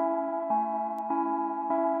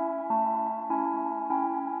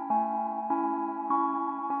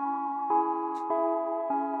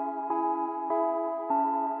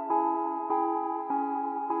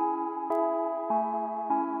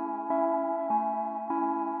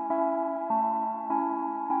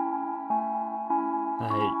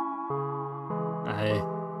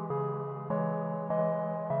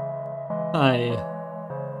 I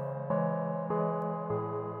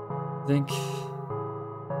think,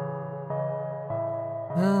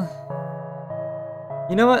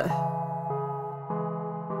 you know what?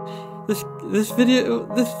 This video,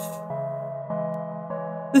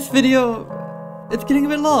 it's getting a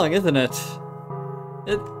bit long, isn't it?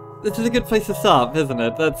 This is a good place to stop, isn't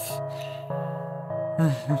it? That's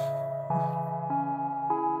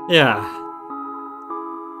yeah.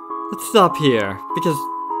 Let's stop here because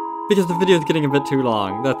the video is getting a bit too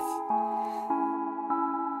long. That's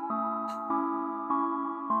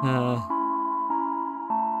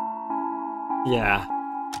yeah.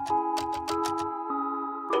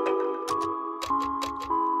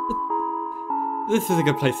 This is a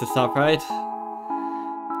good place to stop, right?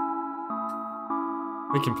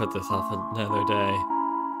 We can put this off another day.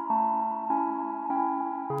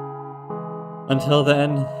 Until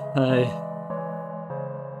then,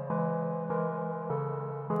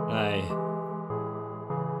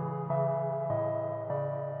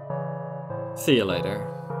 see you later.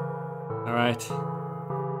 Alright?